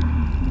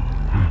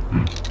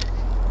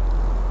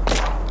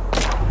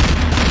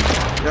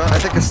 Yeah, I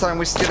think it's time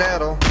we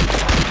skedaddle.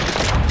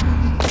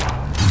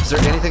 Is there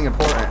anything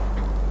important?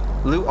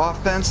 Loot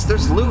offense.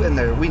 There's loot in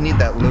there. We need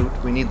that loot.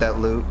 We need that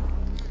loot.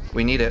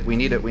 We need it. We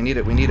need it. We need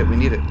it. We need it. We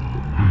need it.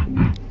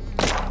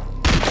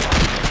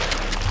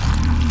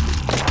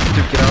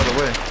 Dude, get out of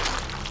the way.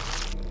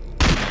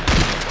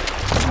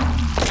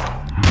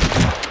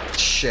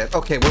 Shit.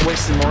 Okay, we're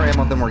wasting more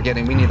ammo than we're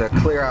getting. We need to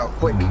clear out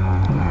quick.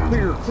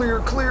 Clear, clear,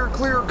 clear,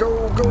 clear.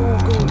 Go, go,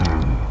 go.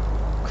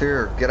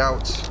 Clear. Get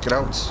out. Get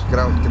out. Get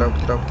out. Get out.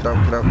 Get out. Get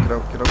out. Get out. Get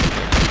out. Get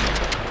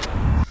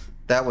out.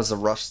 That was a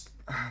rough...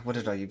 What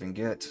did I even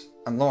get?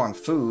 I'm low on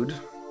food.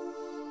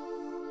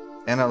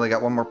 And I only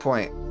got one more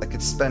point. I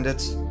could spend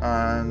it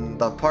on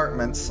the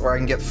apartments, or I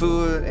can get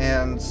food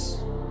and...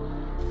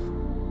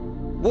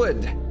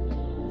 wood.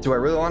 Do I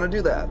really want to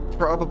do that?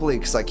 Probably,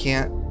 because I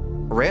can't...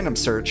 Random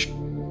search.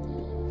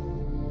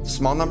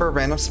 Small number of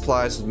random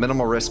supplies with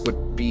minimal risk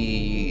would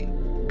be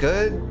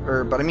good,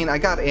 but I mean, I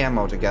got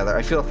ammo together.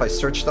 I feel if I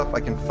search stuff,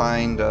 I can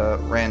find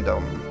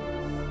random.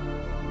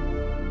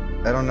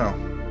 I don't know.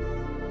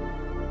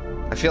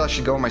 I feel I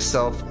should go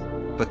myself,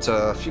 but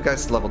if you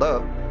guys leveled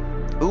up.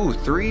 Ooh,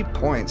 3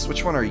 points.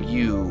 Which one are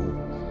you?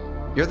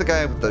 You're the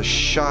guy with the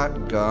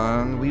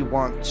shotgun. We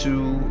want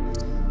to...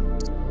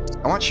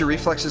 I want your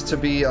reflexes to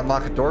be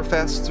unlock a door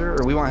faster,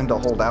 or we want him to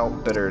hold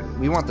out better.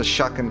 We want the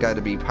shotgun guy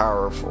to be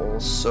powerful,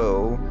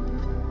 so...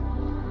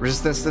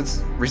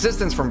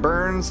 Resistance from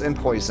burns and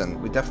poison.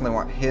 We definitely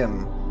want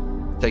him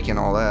taking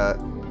all that.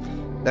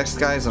 Next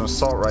guy is an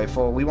assault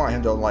rifle. We want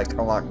him to, like,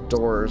 unlock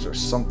doors or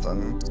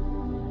something.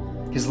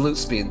 His loot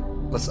speed.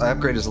 I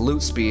upgrade his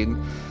loot speed,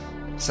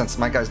 since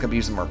my guy's gonna be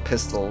using more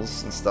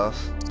pistols and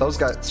stuff. Those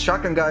guys,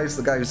 shotgun guy's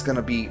the guy who's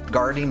gonna be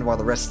guarding while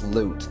the rest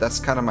loot. That's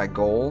kind of my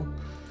goal.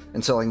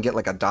 Until I can get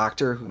like a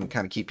doctor who can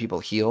kind of keep people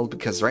healed,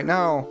 because right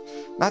now,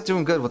 not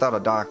doing good without a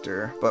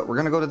doctor. But we're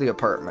gonna go to the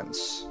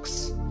apartments.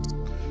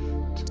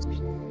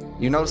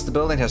 You notice the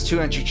building has 2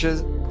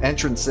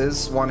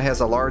 entrances. One has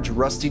a large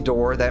rusty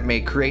door that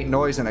may create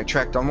noise and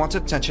attract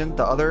unwanted attention.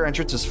 The other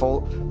entrance is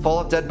full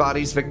of dead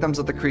bodies, victims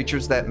of the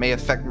creatures that may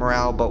affect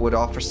morale but would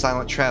offer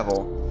silent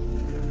travel.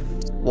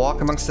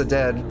 Walk amongst the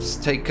dead,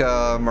 take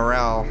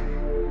morale.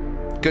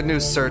 Good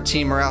news, sir.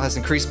 Team morale has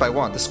increased by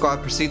 1. The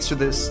squad proceeds through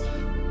this.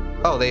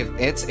 Oh,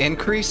 it's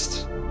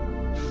increased?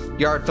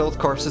 Yard filled with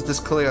corpses. This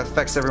clearly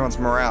affects everyone's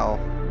morale.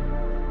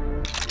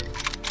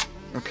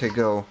 Okay,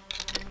 go.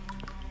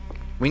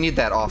 We need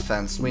that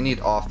offense. We need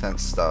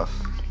offense stuff.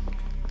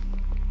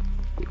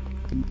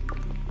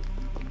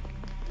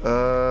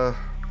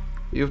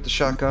 You with the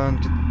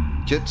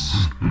shotgun. Get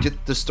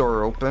this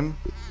door open.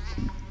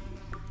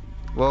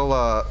 Well,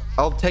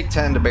 I'll take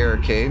 10 to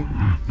barricade.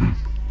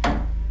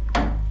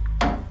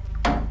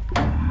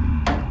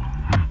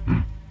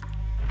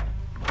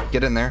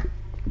 Get in there.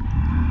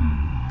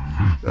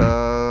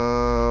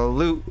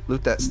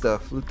 Loot that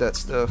stuff. Loot that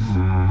stuff.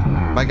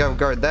 My guy will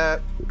guard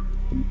that.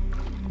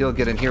 He'll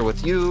get in here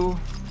with you.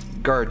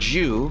 Guard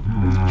you.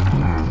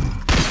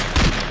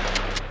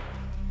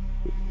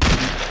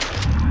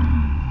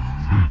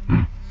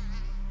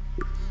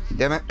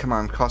 Damn it, come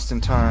on,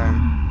 costing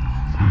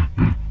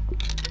time.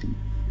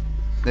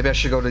 Maybe I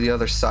should go to the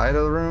other side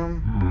of the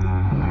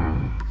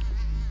room?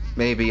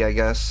 Maybe, I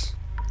guess.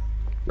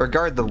 Or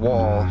guard the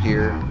wall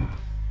here.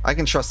 I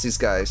can trust these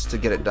guys to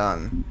get it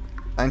done.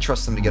 I can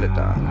trust them to get it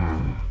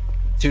done.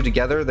 2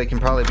 together, they can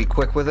probably be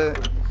quick with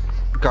it.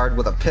 Guard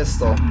with a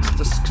pistol.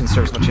 This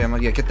conserves much ammo.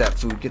 Yeah, get that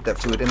food,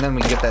 and then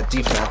we can get that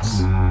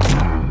defense.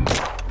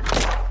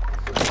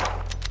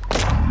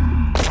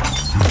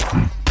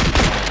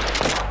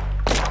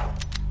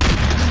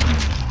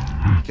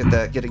 Get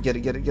that, get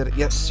it.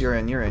 Yes, you're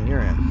in.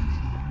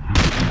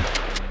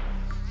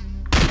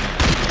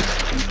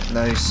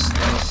 Nice.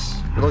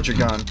 Reload your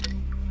gun.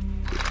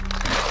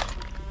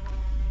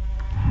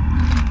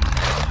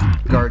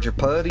 Guard your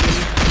putty.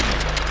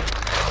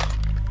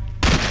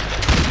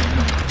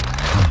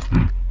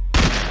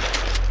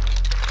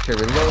 Okay,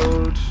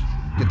 reload.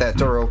 Get that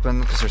door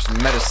open, because there's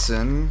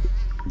medicine.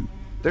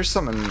 There's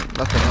something,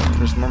 nothing,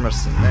 there's more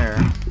medicine there.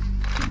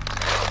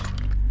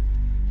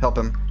 Help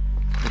him.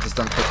 Get this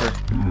done quicker.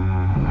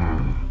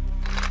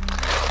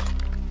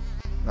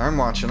 I'm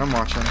watching.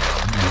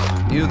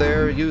 You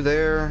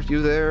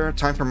there.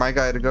 Time for my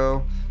guy to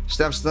go.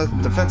 Steps the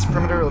defense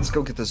perimeter. Let's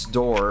go get this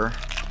door.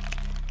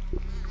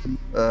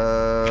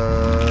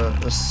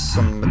 There's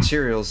some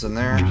materials in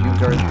there. You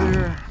guard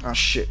there. Oh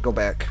shit, go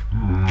back.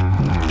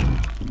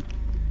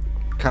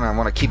 Kinda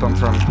want to keep them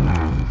from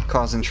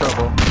causing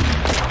trouble.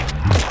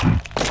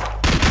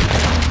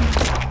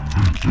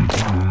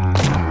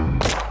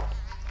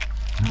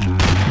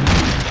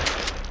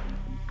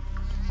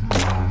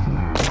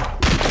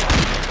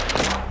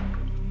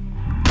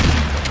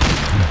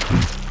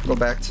 Go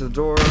back to the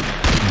door.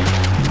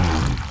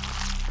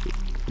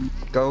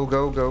 Go.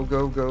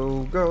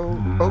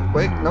 Oh,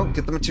 wait, no,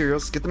 get the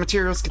materials.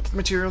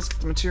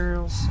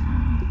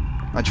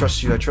 I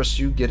trust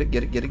you. Get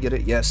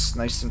it. Yes,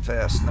 nice and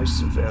fast.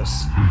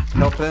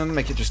 Help him,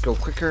 make it just go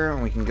quicker,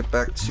 and we can get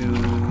back to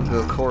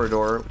the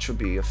corridor, which will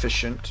be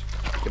efficient.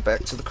 Get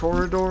back to the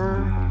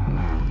corridor.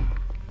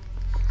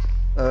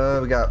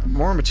 We got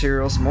more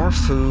materials, more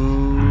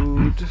food.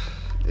 food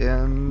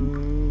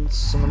and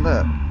some of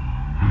that.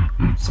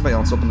 Somebody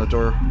else open the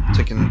door.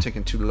 Taking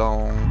too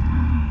long.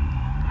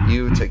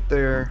 You take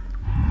there.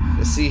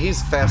 You see,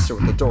 he's faster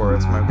with the door.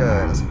 That's my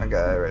guy. That's my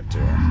guy right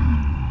there.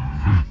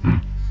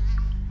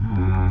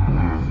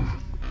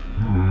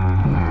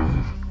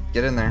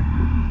 Get in there.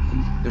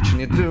 Do what you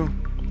need to do.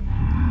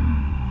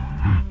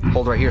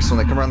 Hold right here so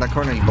when they come around that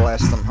corner, you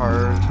blast them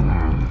hard.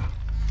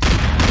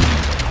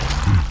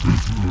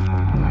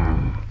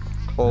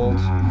 Hold.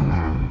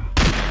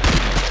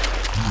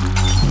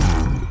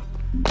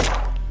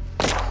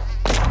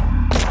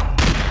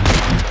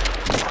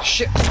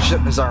 Shit,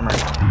 his armor.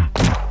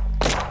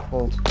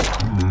 Hold.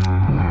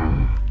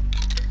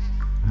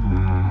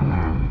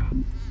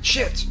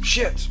 Shit.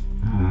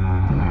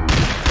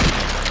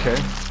 Okay.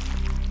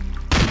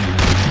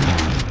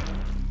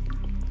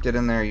 Get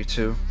in there, you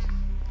two.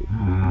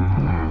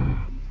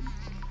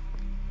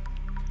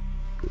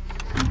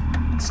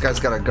 This guy's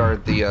gotta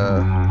guard the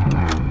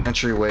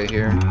entryway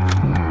here.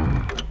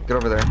 Get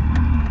over there.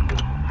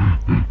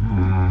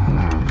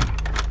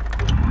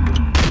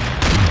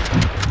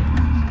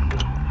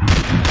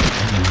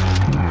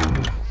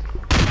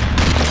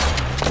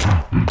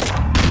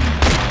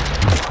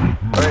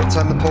 Alright,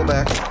 time to pull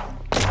back.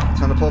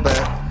 Time to pull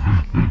back.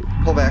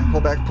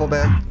 Pull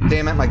back.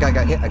 Damn it, my guy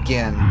got hit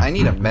again. I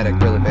need a medic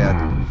really bad.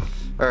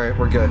 Alright,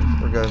 we're good.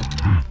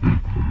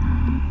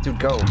 Dude,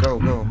 go.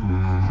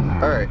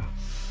 Alright.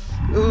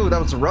 Ooh, that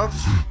was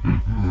rough.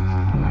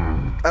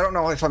 I don't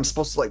know if I'm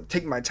supposed to, like,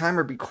 take my time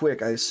or be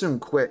quick. I assume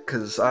quick,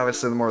 because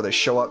obviously the more they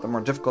show up, the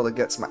more difficult it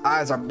gets. My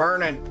eyes are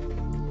burning.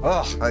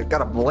 Ugh, I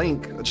gotta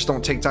blink. I just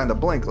don't take time to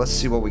blink. Let's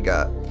see what we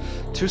got.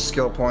 2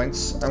 skill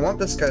points. I want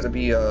this guy to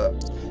be,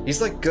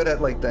 he's, like, good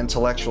at, like, the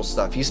intellectual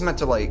stuff. He's meant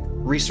to, like,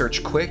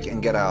 research quick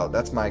and get out.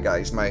 That's my guy.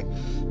 He's my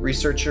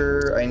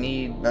researcher. I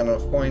need not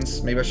enough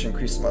points. Maybe I should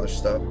increase some other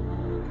stuff.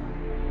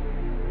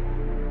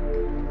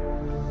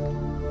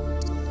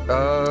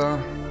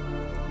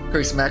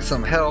 Increase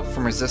maximum health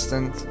from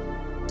resistance.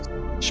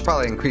 Should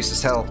probably increase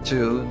his health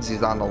too, since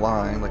he's on the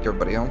line like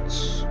everybody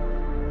else.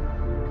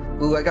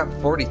 Ooh, I got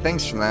 40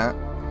 things from that.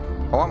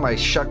 I want my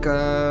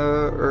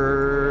shotgun.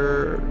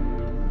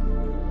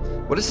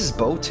 What does his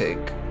bow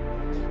take?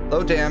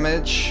 Low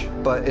damage,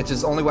 but it's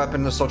his only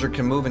weapon the soldier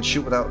can move and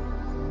shoot at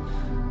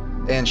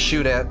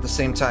the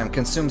same time.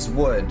 Consumes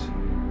wood.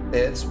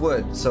 It's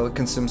wood, so it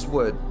consumes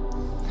wood.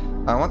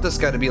 I want this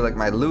guy to be like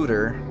my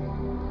looter.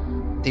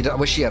 I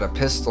wish he had a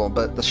pistol,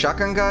 but the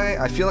shotgun guy,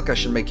 I feel like I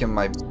should make him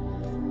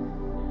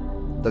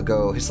the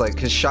go. He's like,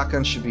 his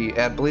shotgun should be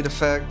add bleed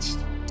effect.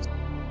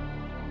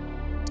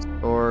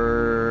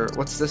 Or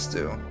what's this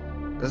do?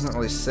 It doesn't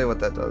really say what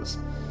that does.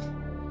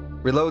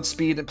 Reload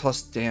speed and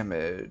plus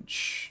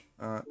damage.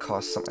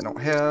 Costs something I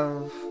don't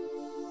have.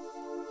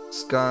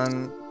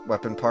 Gun,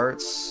 weapon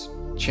parts,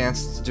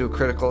 chance to do a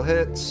critical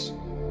hit.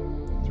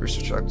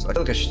 Research drugs. I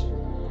feel like I should.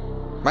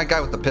 My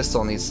guy with the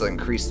pistol needs to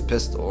increase the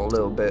pistol a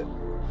little bit.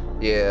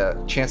 Yeah,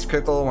 chance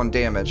critical, 1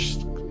 damage.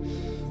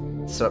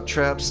 Set up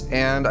traps,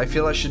 and I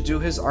feel I should do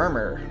his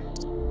armor.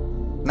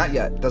 Not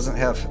yet. Doesn't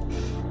have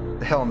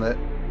the helmet.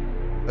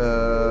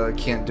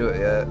 Can't do it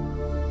yet.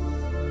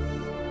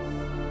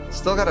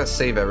 Still gotta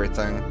save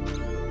everything.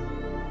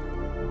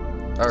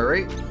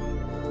 Alright.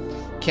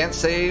 Can't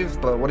save,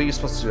 but what are you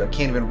supposed to do? I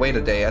can't even wait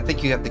a day. I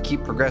think you have to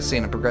keep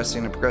progressing and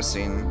progressing and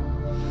progressing.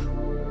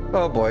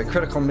 Oh boy,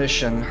 critical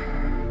mission.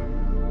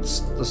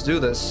 Let's do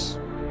this.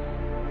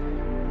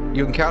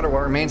 You encounter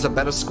what remains of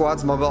Beta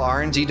Squad's mobile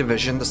R&D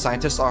division. The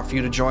scientists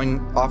offer to join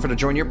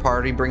your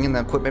party, bringing the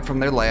equipment from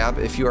their lab.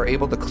 If you are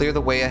able to clear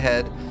the way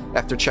ahead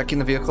after checking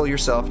the vehicle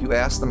yourself, you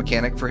ask the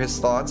mechanic for his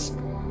thoughts.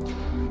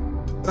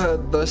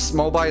 This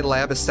mobile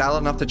lab is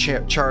solid enough to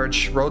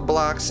charge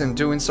roadblocks. In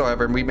doing so,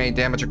 however, we may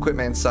damage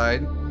equipment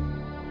inside,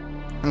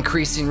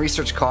 increasing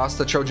research costs.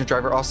 The Trojan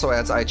driver also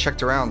adds, I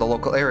checked around the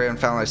local area and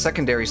found a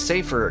secondary,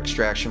 safer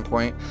extraction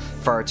point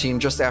for our team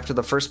just after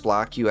the first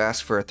block. You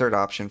ask for a third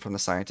option from the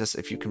scientists.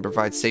 If you can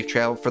provide safe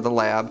travel for the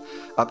lab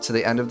up to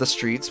the end of the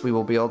streets, we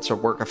will be able to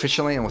work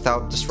efficiently and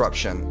without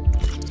disruption.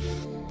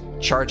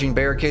 Charging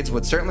barricades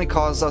would certainly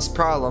cause us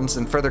problems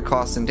and further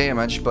costs and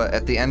damage, but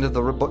at the end of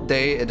the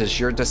day, it is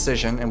your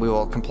decision, and we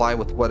will comply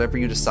with whatever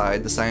you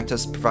decide. The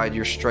scientists provide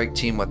your strike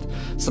team with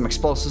some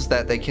explosives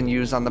that they can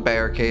use on the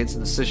barricades. The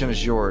decision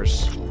is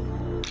yours.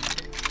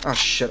 Oh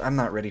shit, I'm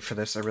not ready for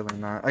this. I really am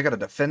not. I gotta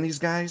defend these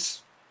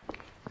guys.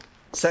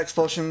 Set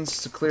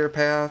explosions to clear a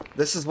path.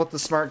 This is what the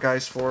smart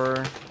guy's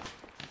for.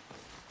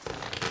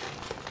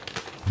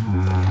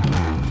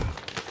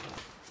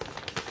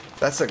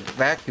 That's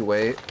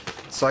evacuate.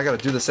 So I gotta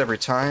do this every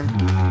time.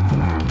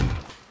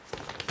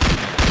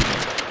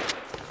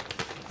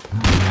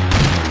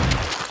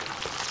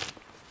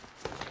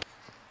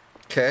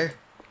 Okay.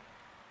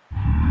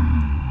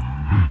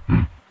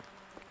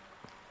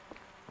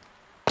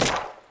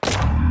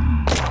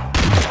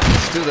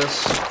 Let's do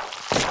this.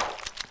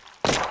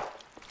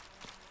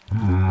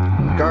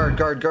 Guard.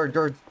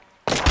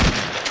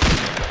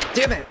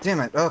 Damn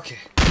it. Okay.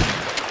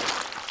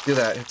 Do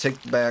that.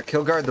 Take the back.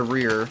 He'll guard the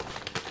rear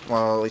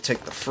while we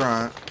take the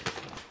front.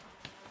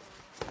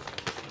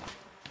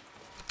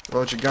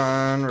 Reload your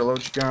gun,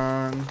 reload your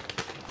gun.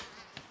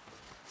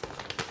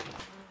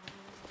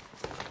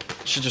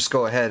 Should just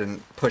go ahead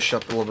and push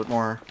up a little bit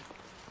more.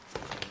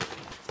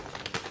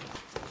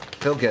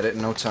 He'll get it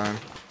in no time.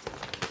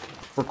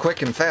 If we're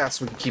quick and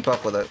fast, we can keep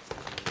up with it.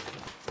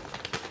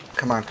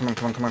 Come on, come on,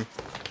 come on, come on.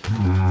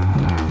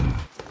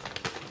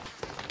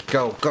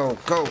 Go, go,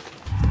 go.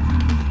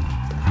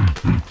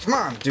 Come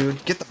on,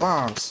 dude, get the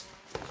bombs.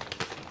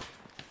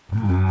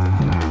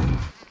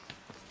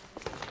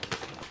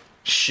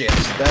 Shit,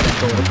 that didn't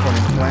go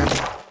according to plan.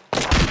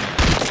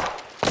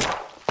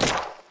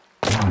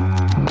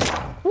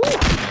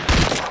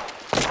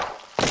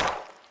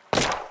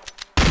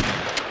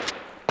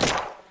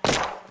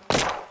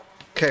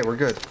 Okay, we're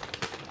good.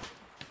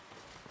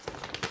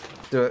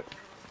 Do it.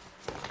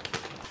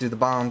 Do the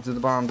bomb, do the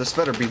bomb. This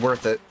better be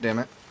worth it, damn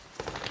it.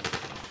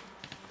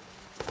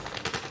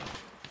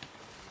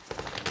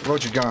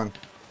 Load your gun.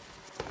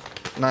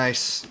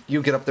 Nice.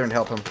 You get up there and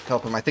help him.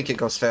 Help him. I think it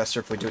goes faster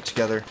if we do it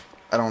together.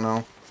 I don't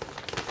know.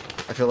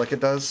 I feel like it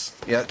does.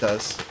 Yeah, it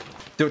does.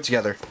 Do it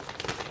together.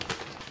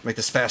 Make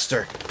this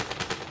faster.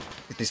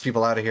 Get these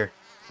people out of here.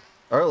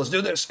 Alright, let's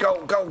do this.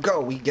 Go, go,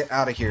 go. We get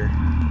out of here.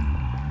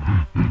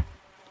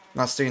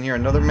 Not staying here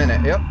another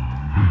minute. Yep.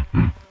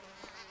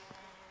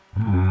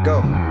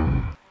 Go.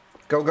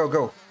 Go, go,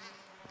 go.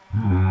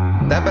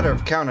 That better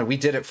have counted. We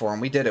did it for them.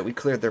 We did it. We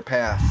cleared their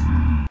path.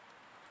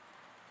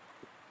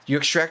 You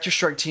extract your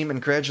strike team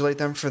and congratulate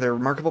them for their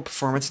remarkable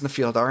performance in the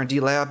field. R&D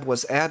lab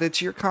was added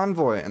to your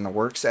convoy and the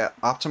works at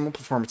optimal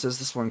performances.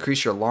 This will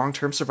increase your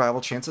long-term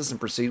survival chances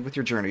and proceed with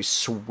your journey.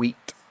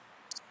 Sweet.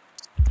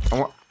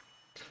 Oh,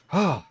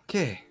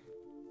 okay.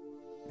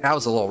 That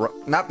was a little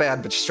not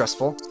bad, but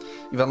stressful.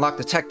 You've unlocked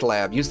the tech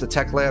lab. Use the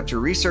tech lab to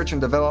research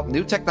and develop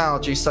new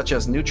technologies such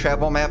as new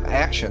travel map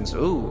actions.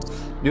 Ooh,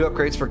 new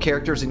upgrades for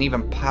characters and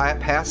even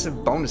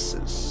passive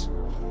bonuses.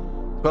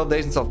 12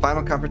 days until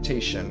final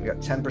confrontation. We got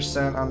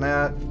 10% on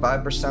that,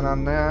 5%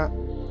 on that.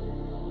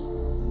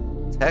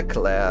 Tech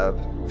lab,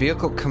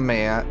 vehicle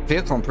command,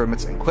 vehicle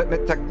improvements,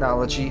 equipment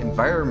technology,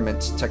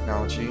 environment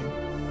technology.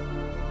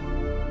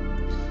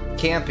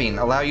 Camping,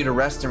 allow you to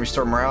rest and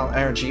restore morale and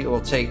energy. It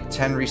will take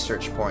 10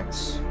 research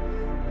points.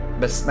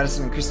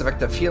 Medicine, increase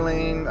effective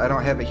healing. I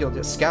don't have it healed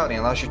yet. Scouting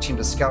allows your team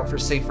to scout for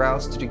safe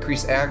routes to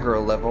decrease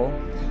aggro level.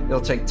 It'll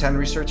take 10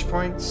 research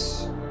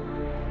points.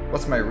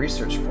 What's my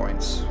research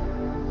points?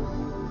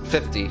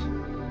 50.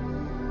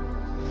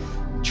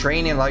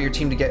 Training, allow your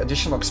team to get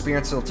additional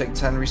experience. It'll take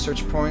 10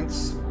 research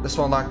points. This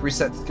will unlock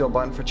reset skill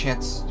button for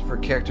chance for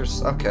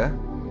characters. Okay.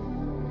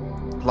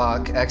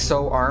 Lock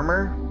exo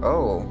armor.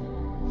 Oh.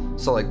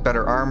 So like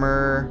better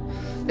armor.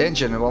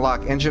 Engine, it will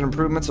unlock engine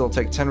improvements. It'll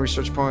take 10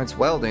 research points.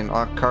 Welding,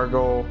 unlock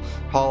cargo,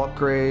 hull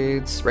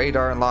upgrades.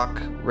 Radar,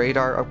 unlock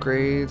radar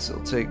upgrades.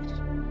 It'll take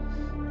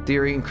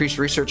theory, increase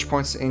research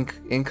points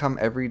income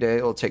every day.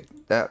 It'll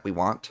take that we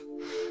want.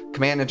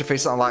 Command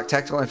interface, unlock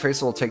tactical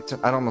interface. Will take.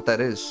 I don't know what that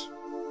is.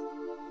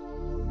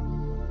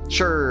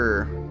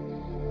 Sure.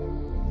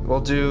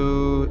 We'll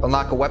do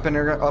unlock a weapon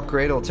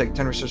upgrade. It'll take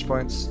 10 research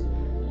points.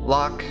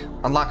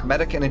 Unlock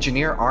medic and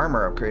engineer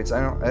armor upgrades.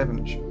 I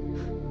haven't.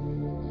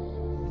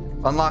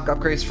 Unlock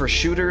upgrades for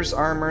shooters,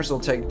 armors will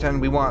take 10.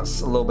 We want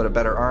a little bit of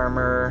better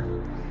armor.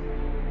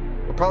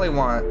 We'll probably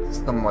want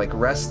some like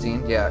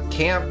resting. Yeah,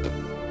 camp,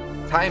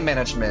 time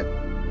management.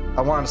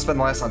 I want to spend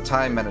less on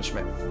time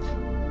management.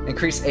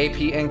 Increase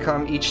AP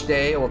income each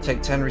day. It will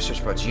take 10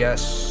 research points.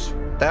 Yes,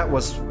 that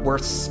was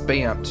worth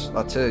spent,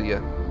 I'll tell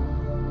you.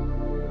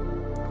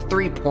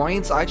 3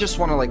 points? I just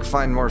want to like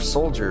find more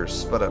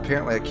soldiers, but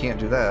apparently I can't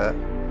do that.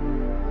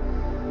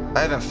 I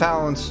haven't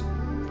found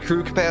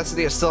crew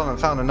capacity. I still haven't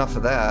found enough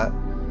of that.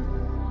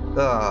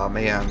 Oh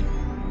man.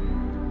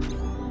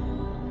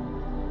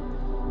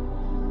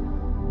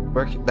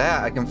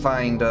 That I can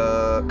find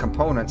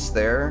components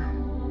there.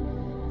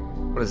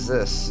 What is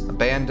this?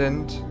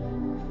 Abandoned.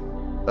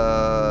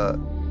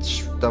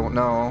 Don't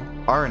know.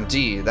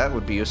 R&D, that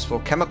would be useful.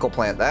 Chemical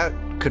plant, that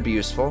could be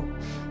useful.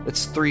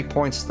 It's 3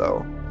 points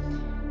though.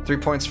 3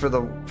 points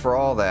for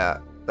all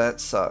that.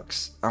 That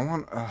sucks.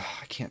 I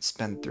can't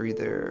spend 3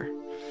 there.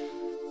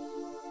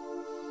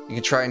 You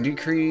can try and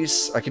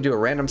decrease. I can do a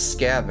random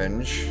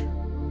scavenge.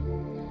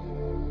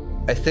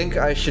 I think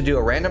I should do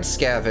a random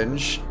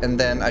scavenge, and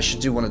then I should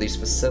do one of these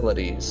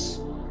facilities.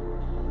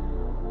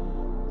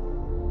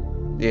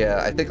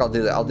 Yeah, I think I'll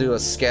do that. I'll do a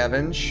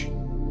scavenge.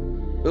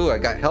 Ooh, I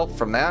got help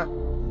from that.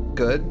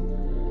 Good.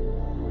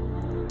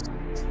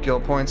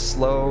 Skill points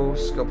slow.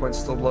 Skill points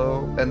still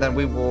low. And then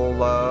we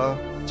will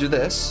do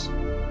this.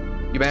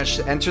 You managed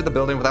to enter the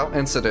building without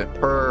incident.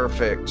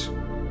 Perfect.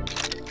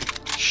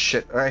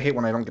 Shit, I hate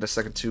when I don't get a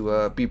second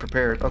to be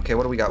prepared. Okay,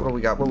 what do we got? What do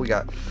we got? What do we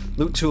got?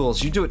 Loot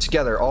tools. You do it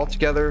together, all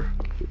together.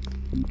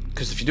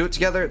 Because if you do it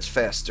together, it's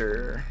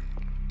faster.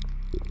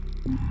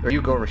 Or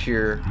you go over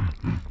here.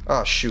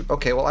 Oh, shoot.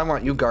 Okay, well, I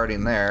want you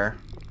guarding there.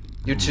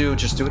 You two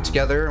just do it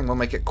together, and we'll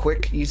make it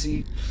quick,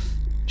 easy.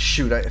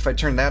 Shoot, if I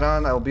turn that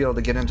on, I'll be able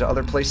to get into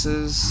other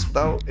places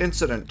without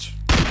incident.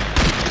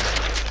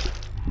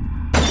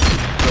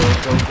 Go,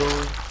 go,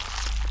 go.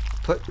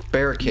 Put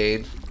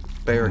barricade.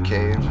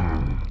 Barricade.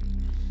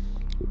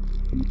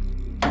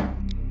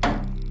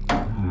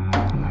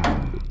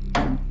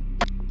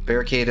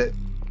 Barricade it.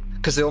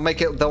 Because it'll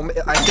make it...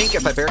 I think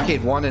if I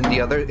barricade one and the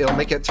other, it'll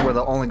make it to where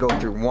they'll only go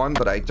through one,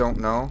 but I don't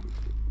know.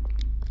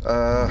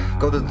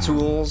 Go to the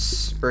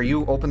tools, or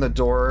you open the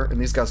door,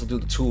 and these guys will do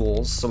the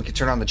tools, so we can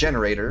turn on the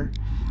generator,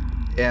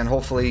 and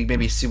hopefully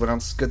maybe see what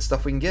else good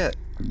stuff we can get.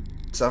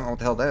 So I don't know what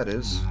the hell that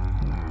is.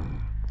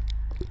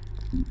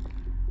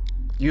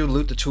 You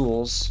loot the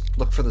tools,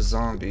 look for the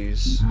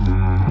zombies.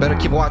 Better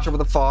keep a watch over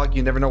the fog,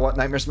 you never know what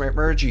nightmares might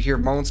emerge. You hear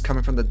moans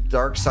coming from the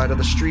dark side of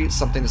the street,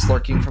 something is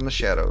lurking from the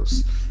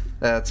shadows.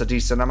 That's a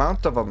decent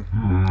amount of them.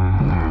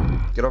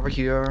 Get over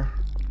here,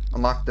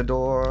 unlock the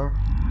door.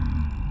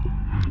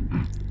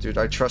 Dude,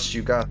 I trust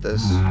you got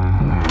this.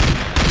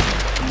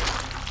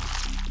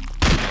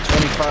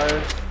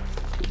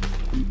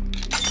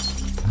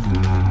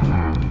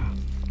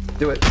 25.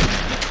 Do it.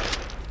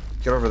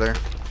 Get over there.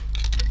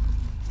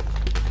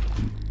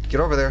 Get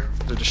over there.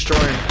 They're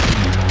destroying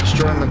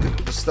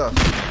the stuff.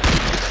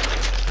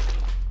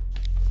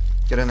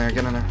 Get in there,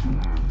 get in there.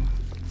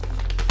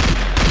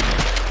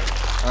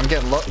 I'm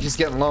getting low. He's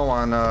getting low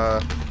on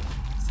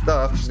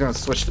stuff. He's gonna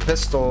switch the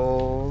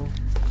pistol.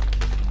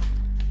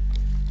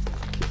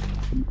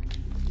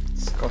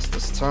 It's cost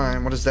us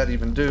time. What does that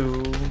even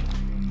do?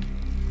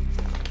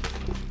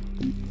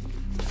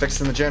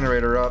 Fixing the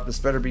generator up. This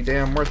better be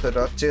damn worth it,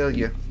 I'll tell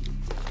you.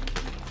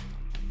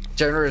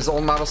 Generator's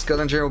old model skill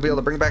engineer will be able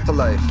to bring back to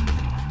life.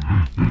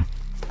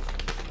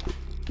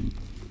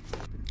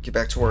 Get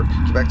back to work.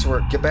 Get back to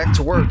work. Get back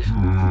to work.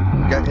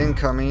 We got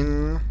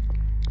incoming.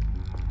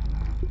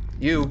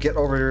 You get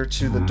over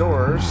to the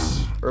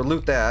doors, or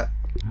loot that.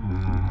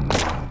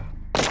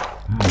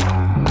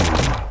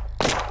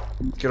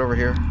 Get over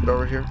here. Get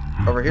over here.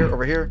 Over here.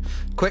 Over here.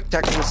 Quick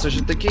tactical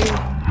decision thinking.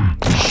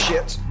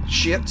 Shit.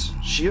 Shit.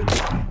 Shoot.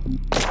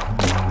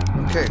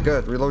 Okay,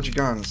 good. Reload your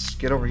guns.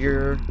 Get over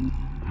here.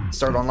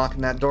 Start unlocking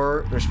that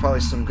door. There's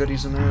probably some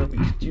goodies in there that we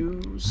could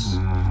use.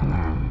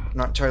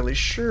 Not entirely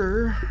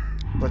sure,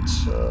 but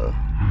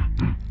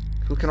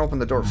who can open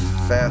the door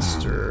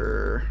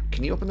faster?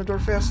 Can you open the door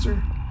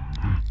faster?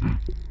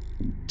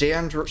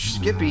 Dan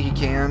Skippy, he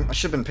can. I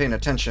should have been paying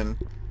attention.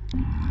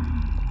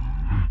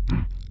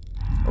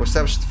 Oh,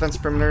 establish defense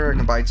perimeter. I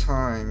can buy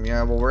time.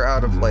 Yeah, well, we're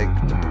out of like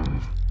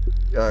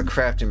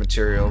crafting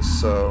materials,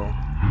 so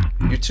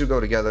you two go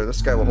together.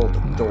 This guy will hold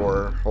the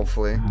door,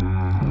 hopefully.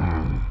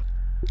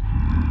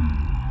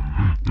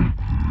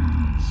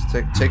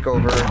 Take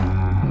over.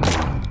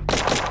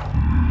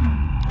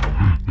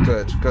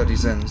 Good, good.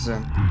 He's in. He's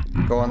in.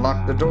 Go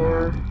unlock the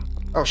door.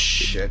 Oh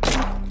shit.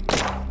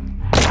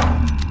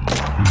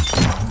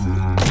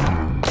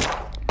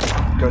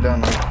 Go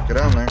down there. Go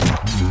down there.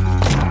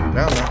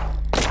 Down there.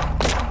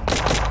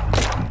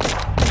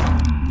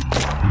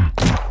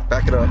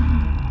 Back it up.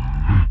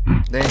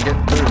 They ain't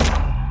getting through.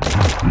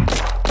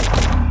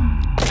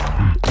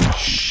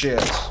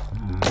 Shit.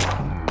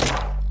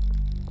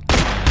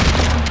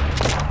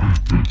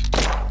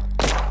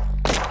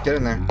 Get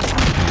in there.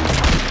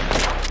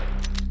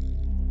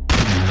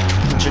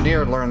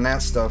 Engineer learned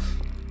that stuff.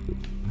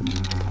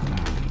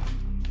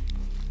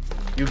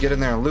 You get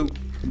in there and loot.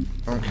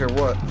 I don't care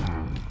what.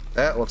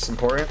 That looks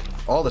important.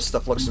 All this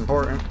stuff looks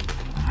important.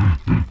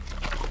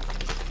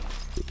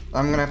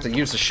 I'm gonna have to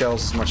use the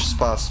shells as much as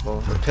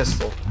possible. The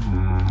pistol.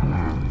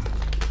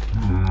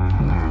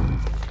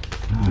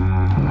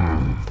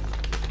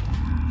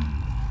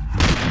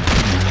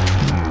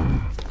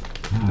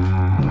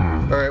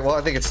 Alright, well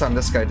I think it's time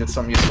this guy did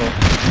something useful.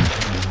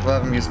 We'll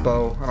have him use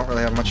bow. I don't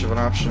really have much of an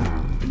option.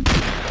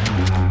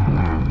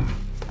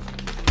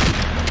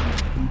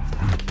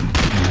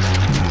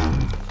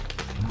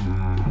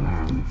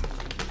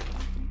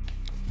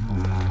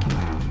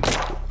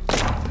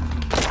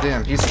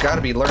 Damn, he's got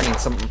to be learning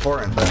something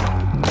important then.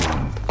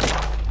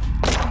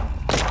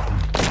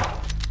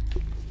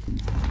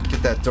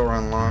 Get that door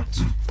unlocked.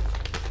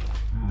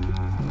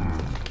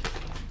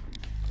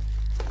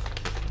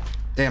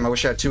 Damn, I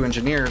wish I had 2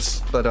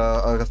 engineers, but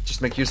I'll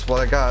just make use of what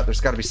I got. There's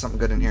got to be something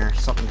good in here.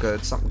 Something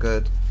good, something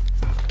good.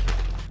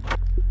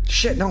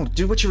 Shit, no,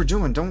 do what you were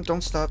doing.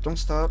 Don't stop, don't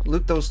stop.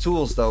 Loot those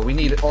tools, though. We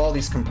need all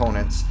these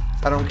components.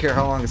 I don't care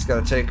how long it's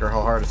got to take or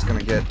how hard it's going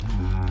to get.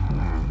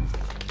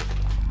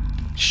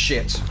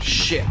 Shit,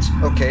 shit.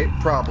 Okay,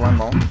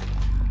 problemo.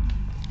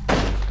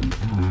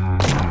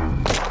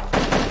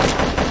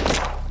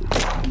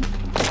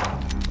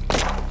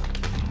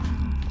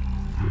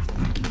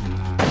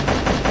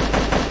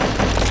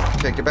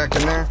 Okay, get back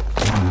in there.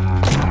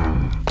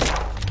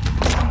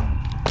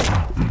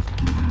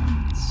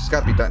 It's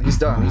gotta be done. He's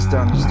done, he's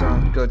done, he's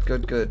done. Good,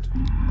 good, good.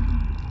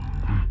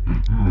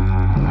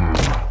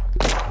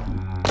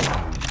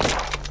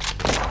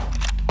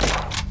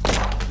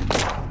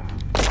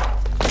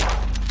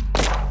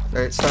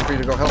 Alright, it's time for you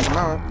to go help him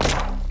out.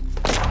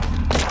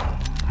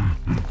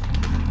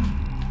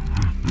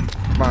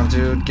 Come on,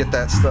 dude, get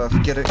that stuff.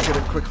 Get it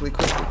quickly,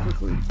 quickly,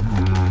 quickly.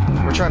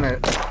 We're trying to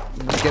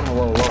getting a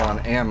little low on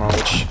ammo,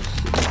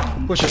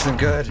 which isn't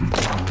good.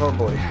 Oh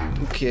boy.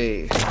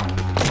 Okay.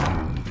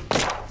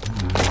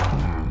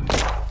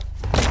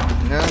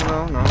 No.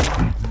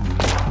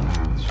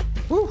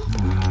 Woo.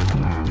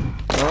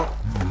 Well,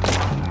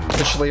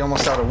 officially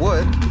almost out of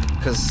wood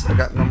because I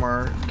got no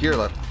more gear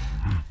left.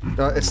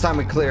 It's time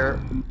we clear.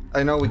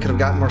 I know we could have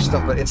gotten more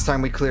stuff, but it's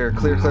time we clear.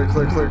 Clear.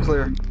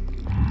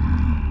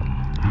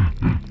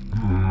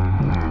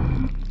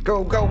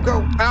 Go.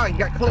 Ow, you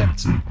got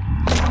clipped.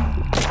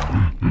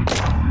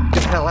 Get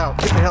the hell out.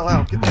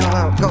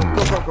 Go.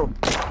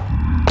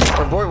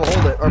 Our boy will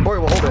hold it.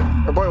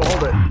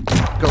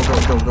 Go.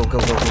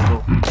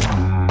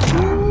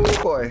 Ooh,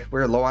 boy.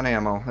 We're low on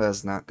ammo.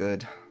 That's not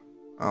good.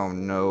 Oh,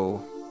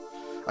 no.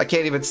 I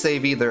can't even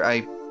save either.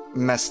 I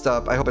messed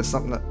up. I hope it's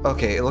something that...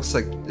 Okay, it looks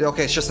like...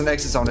 Okay, it's just an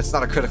exit zone. It's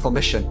not a critical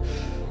mission.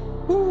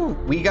 Woo,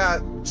 we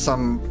got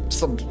some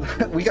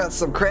we got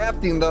some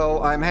crafting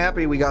though. I'm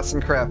happy we got some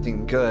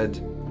crafting. Good.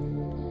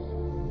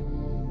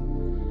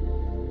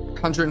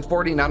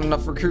 140, not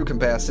enough for crew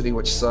capacity,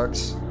 which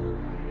sucks.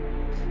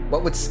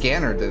 What would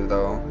scanner do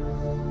though?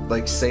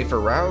 Like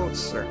safer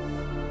routes or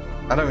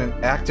I don't even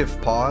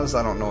active pause?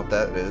 I don't know what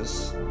that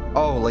is.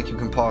 Oh, like you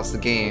can pause the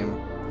game.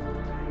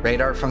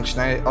 Radar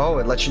functionality. Oh,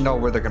 it lets you know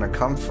where they're gonna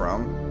come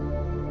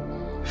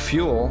from.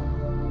 Fuel.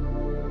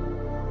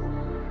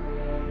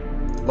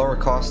 Lower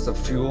cost of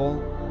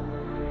fuel.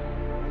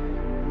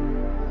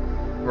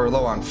 We're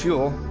low on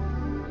fuel.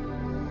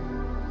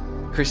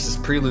 Increases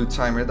prelude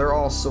timer. They're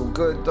all so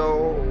good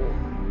though.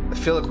 I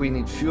feel like we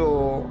need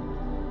fuel,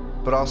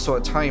 but also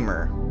a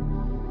timer.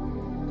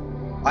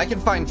 I can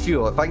find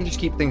fuel if I can just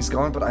keep things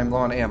going, but I'm low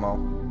on ammo.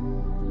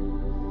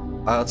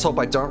 Let's hope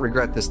I don't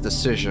regret this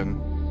decision.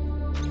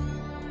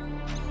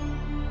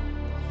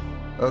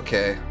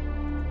 Okay.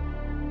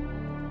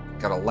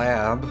 Got a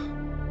lab.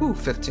 Ooh,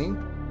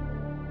 15.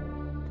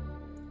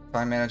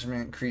 Time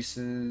management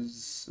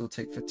increases. It will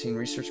take 15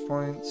 research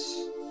points.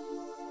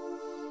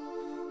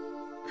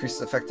 Increase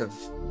effective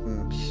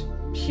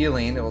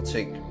healing. It will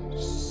take.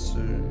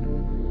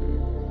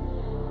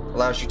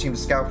 Allows your team to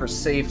scout for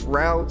safe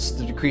routes.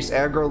 To decrease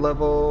aggro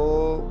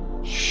level.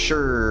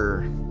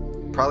 Sure.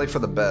 Probably for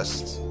the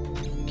best.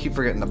 Keep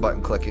forgetting the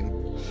button clicking.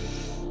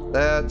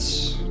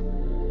 That's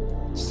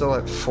still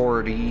at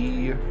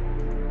 40.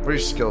 What are your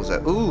skills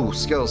at? Ooh,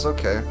 skills.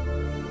 Okay.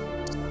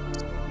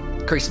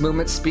 Increase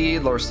movement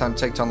speed, lowers time to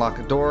take to unlock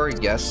a door.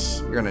 Yes,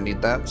 you're gonna need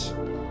that.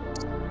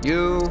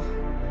 You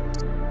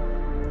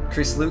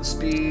increase loot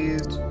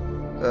speed,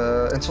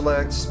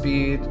 intellect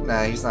speed.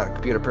 Nah, he's not a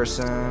computer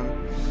person.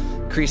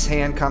 Increase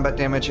hand combat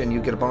damage, and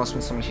you get a bonus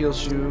when someone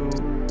heals you.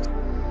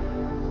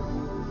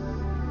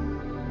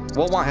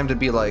 We'll want him to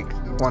be like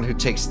one who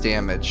takes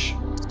damage,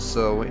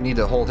 so we need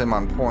to hold him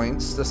on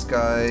points. This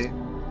guy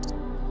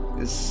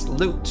is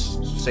loot.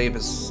 Save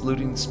his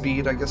looting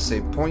speed, I guess.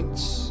 Save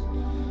points.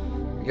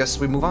 I guess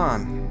we move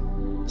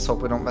on. Let's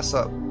hope we don't mess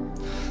up.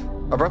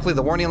 Abruptly,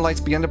 the warning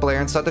lights begin to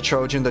blare inside the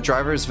Trojan. The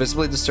driver is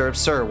visibly disturbed.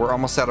 Sir, we're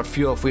almost out of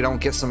fuel. If we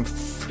don't get some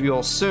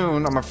fuel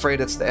soon, I'm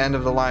afraid it's the end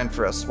of the line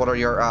for us. What are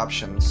your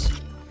options?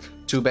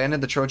 To abandon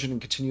the Trojan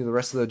and continue the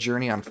rest of the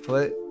journey on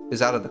foot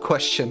is out of the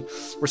question.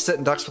 We're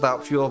sitting ducks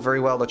without fuel. Very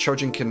well, the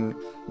Trojan can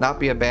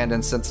not be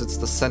abandoned since it's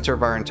the center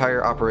of our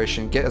entire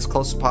operation. Get as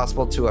close as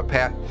possible to a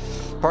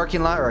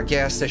parking lot or a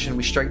gas station.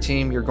 We strike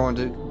team. You're going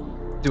to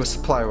do a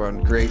supply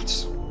run.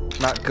 Great.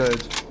 Not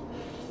good.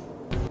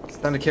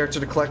 Send a character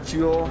to collect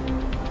fuel.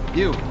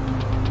 You.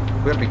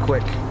 We gotta be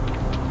quick.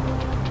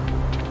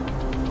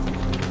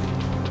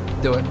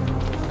 Do it.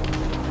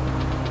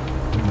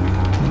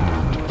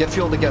 Get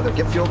fuel together.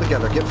 Get fuel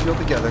together. Get fuel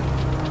together.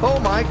 Oh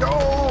my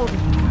god!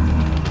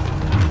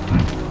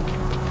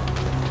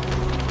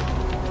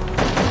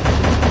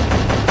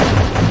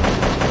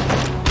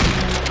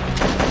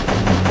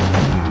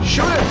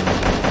 Shoot him!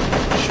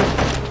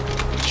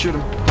 Shoot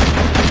him.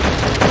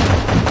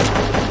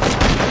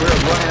 We're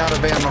running out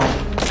of ammo.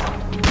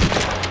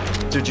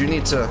 Dude, you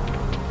need to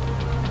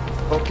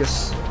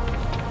focus.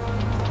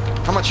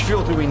 How much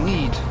fuel do we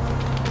need?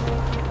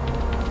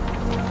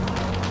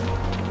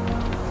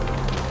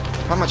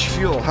 How much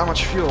fuel? How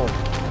much fuel?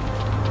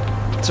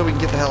 So we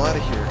can get the hell out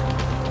of here.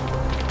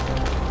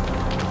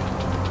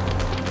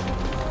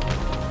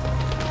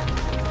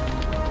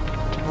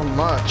 How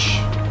much?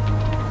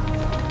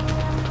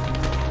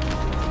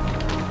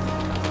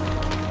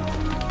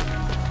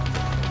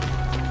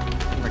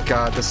 Oh my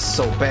god, this is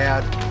so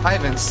bad. I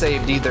haven't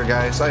saved either,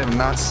 guys. I have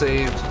not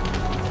saved.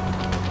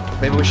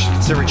 Maybe we should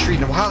consider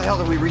retreating. How the hell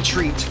do we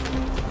retreat?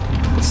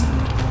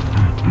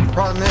 The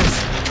problem is...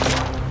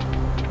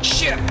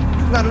 Shit!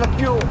 Not enough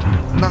fuel!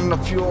 Not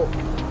enough fuel.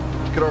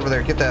 Get over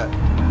there. Get that.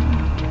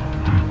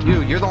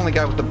 You're the only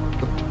guy with the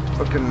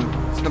fucking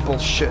simple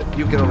shit.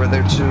 You get over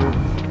there, too.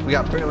 We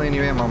got barely any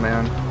ammo,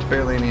 man.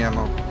 Barely any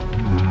ammo.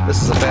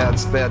 This is a bad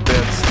start.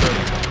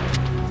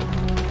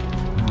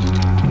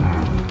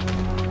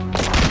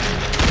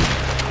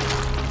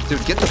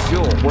 Dude, get the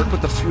fuel. Work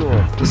with the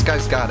fuel. This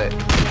guy's got it.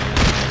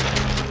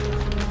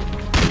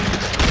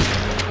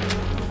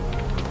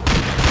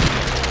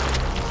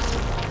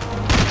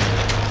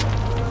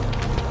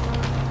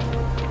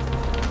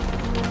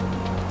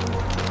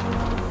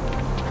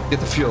 Get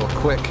the fuel,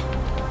 quick.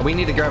 We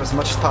need to grab as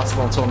much as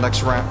possible until the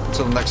next round,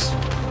 until the next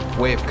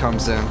wave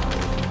comes in.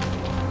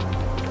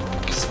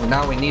 Because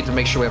now we need to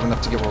make sure we have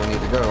enough to get where we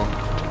need to go.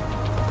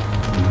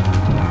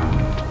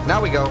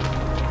 Now we go.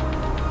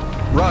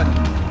 Run.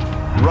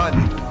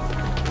 Run.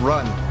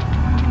 Run.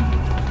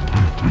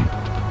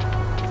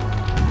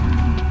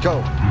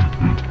 Go.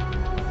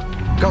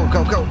 Go,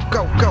 go, go,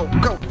 go, go,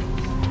 go.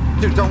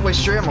 Dude, don't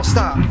waste your ammo.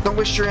 Stop. Don't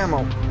waste your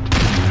ammo.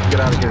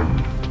 Get out of here.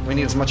 We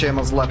need as much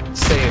ammo as left.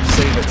 Save it,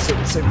 save it,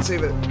 save it,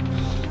 save it.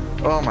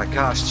 Oh my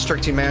gosh. The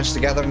strike team managed to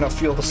gather enough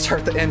fuel to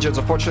start the engines.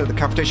 Unfortunately, the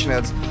confrontation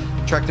has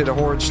attracted a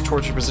horde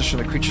towards your position.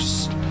 The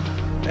creatures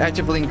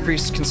actively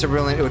increased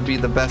considerably. It would be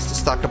the best to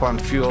stock up on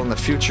fuel in the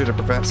future to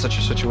prevent such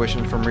a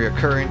situation from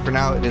reoccurring. For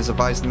now, it is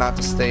advised not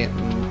to stay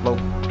in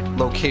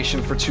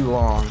location for too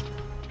long.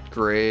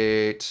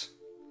 Great.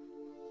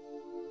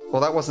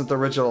 Well, that wasn't the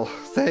original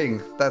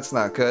thing. That's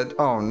not good.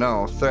 Oh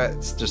no,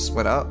 threats just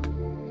went up.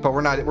 But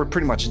we're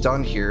pretty much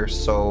done here,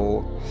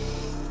 so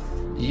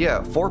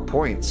yeah, 4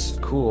 points.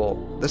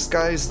 Cool. This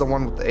guy's the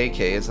one with the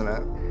AK, isn't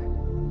it?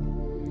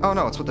 Oh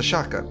no, it's with the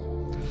shotgun.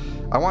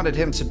 I wanted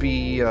him to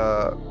be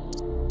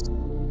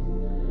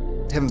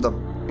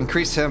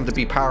increase him to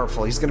be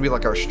powerful. He's gonna be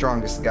like our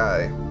strongest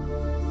guy.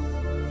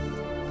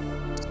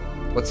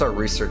 What's our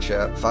research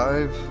at?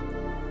 5?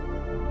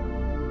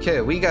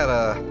 Okay, we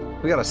gotta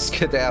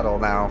skedaddle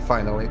now,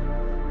 finally.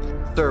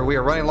 Sir, we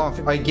are running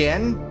long.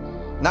 Again?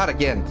 Not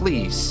again,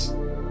 please.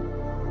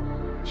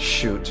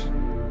 Shoot.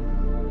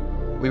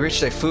 We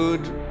reached a road,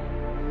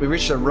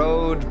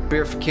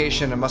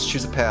 bearification, and must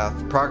choose a path.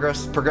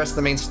 Progress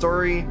the main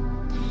story.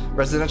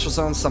 Residential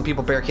zones, some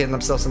people barricading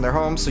themselves in their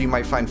homes, so you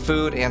might find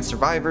food and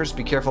survivors.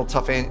 Be careful,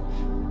 tough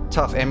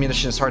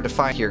ammunition is hard to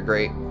find here.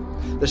 Great.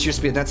 This used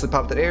to be a densely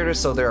populated area,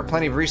 so there are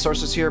plenty of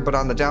resources here, but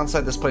on the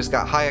downside, this place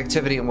got high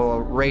activity and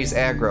will raise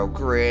aggro.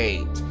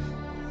 Great.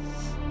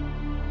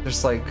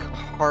 There's like a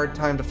hard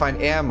time to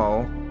find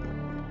ammo.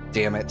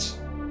 Damn it.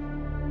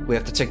 We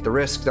have to take the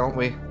risk, don't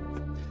we?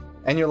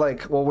 And you're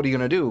like, well, what are you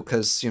gonna do?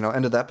 Because, you know,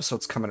 end of the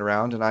episode's coming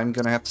around and I'm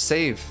gonna have to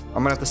save. I'm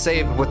gonna have to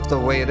save with the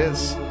way it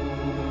is.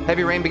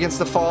 Heavy rain begins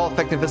to fall,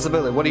 affecting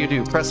visibility. What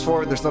do? Press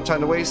forward, there's no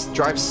time to waste.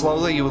 Drive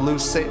slowly, you will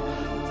lose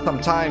some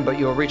time, but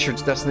you will reach your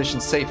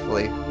destination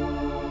safely.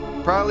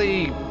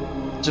 Probably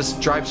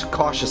just drive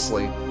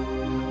cautiously.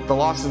 The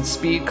loss in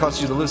speed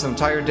costs you to lose an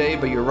entire day,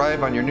 but you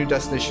arrive on your new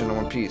destination in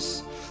one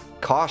piece.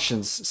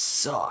 Cautions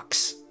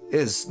sucks.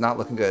 Is not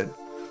looking good.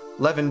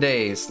 11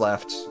 days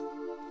left.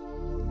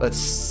 Let's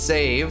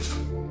save.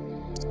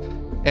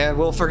 And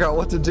we'll figure out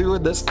what to do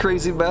in this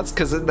crazy mess,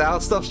 because now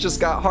stuff's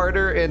just got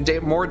harder and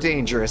more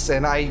dangerous,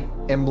 and I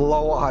am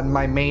low on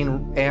my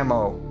main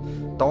ammo.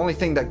 The only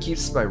thing that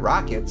keeps my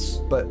rockets,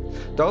 but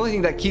the only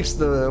thing that keeps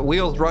the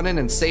wheels running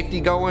and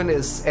safety going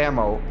is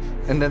ammo.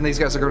 And then these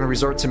guys are going to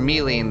resort to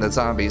meleeing the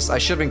zombies. I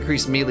should have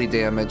increased melee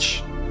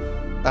damage.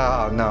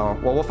 Oh no.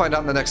 Well, we'll find out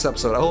in the next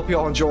episode. I hope you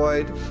all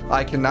enjoyed.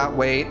 I cannot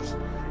wait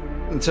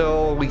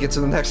until we get to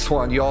the next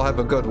one. You all have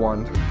a good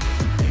one.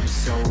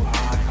 So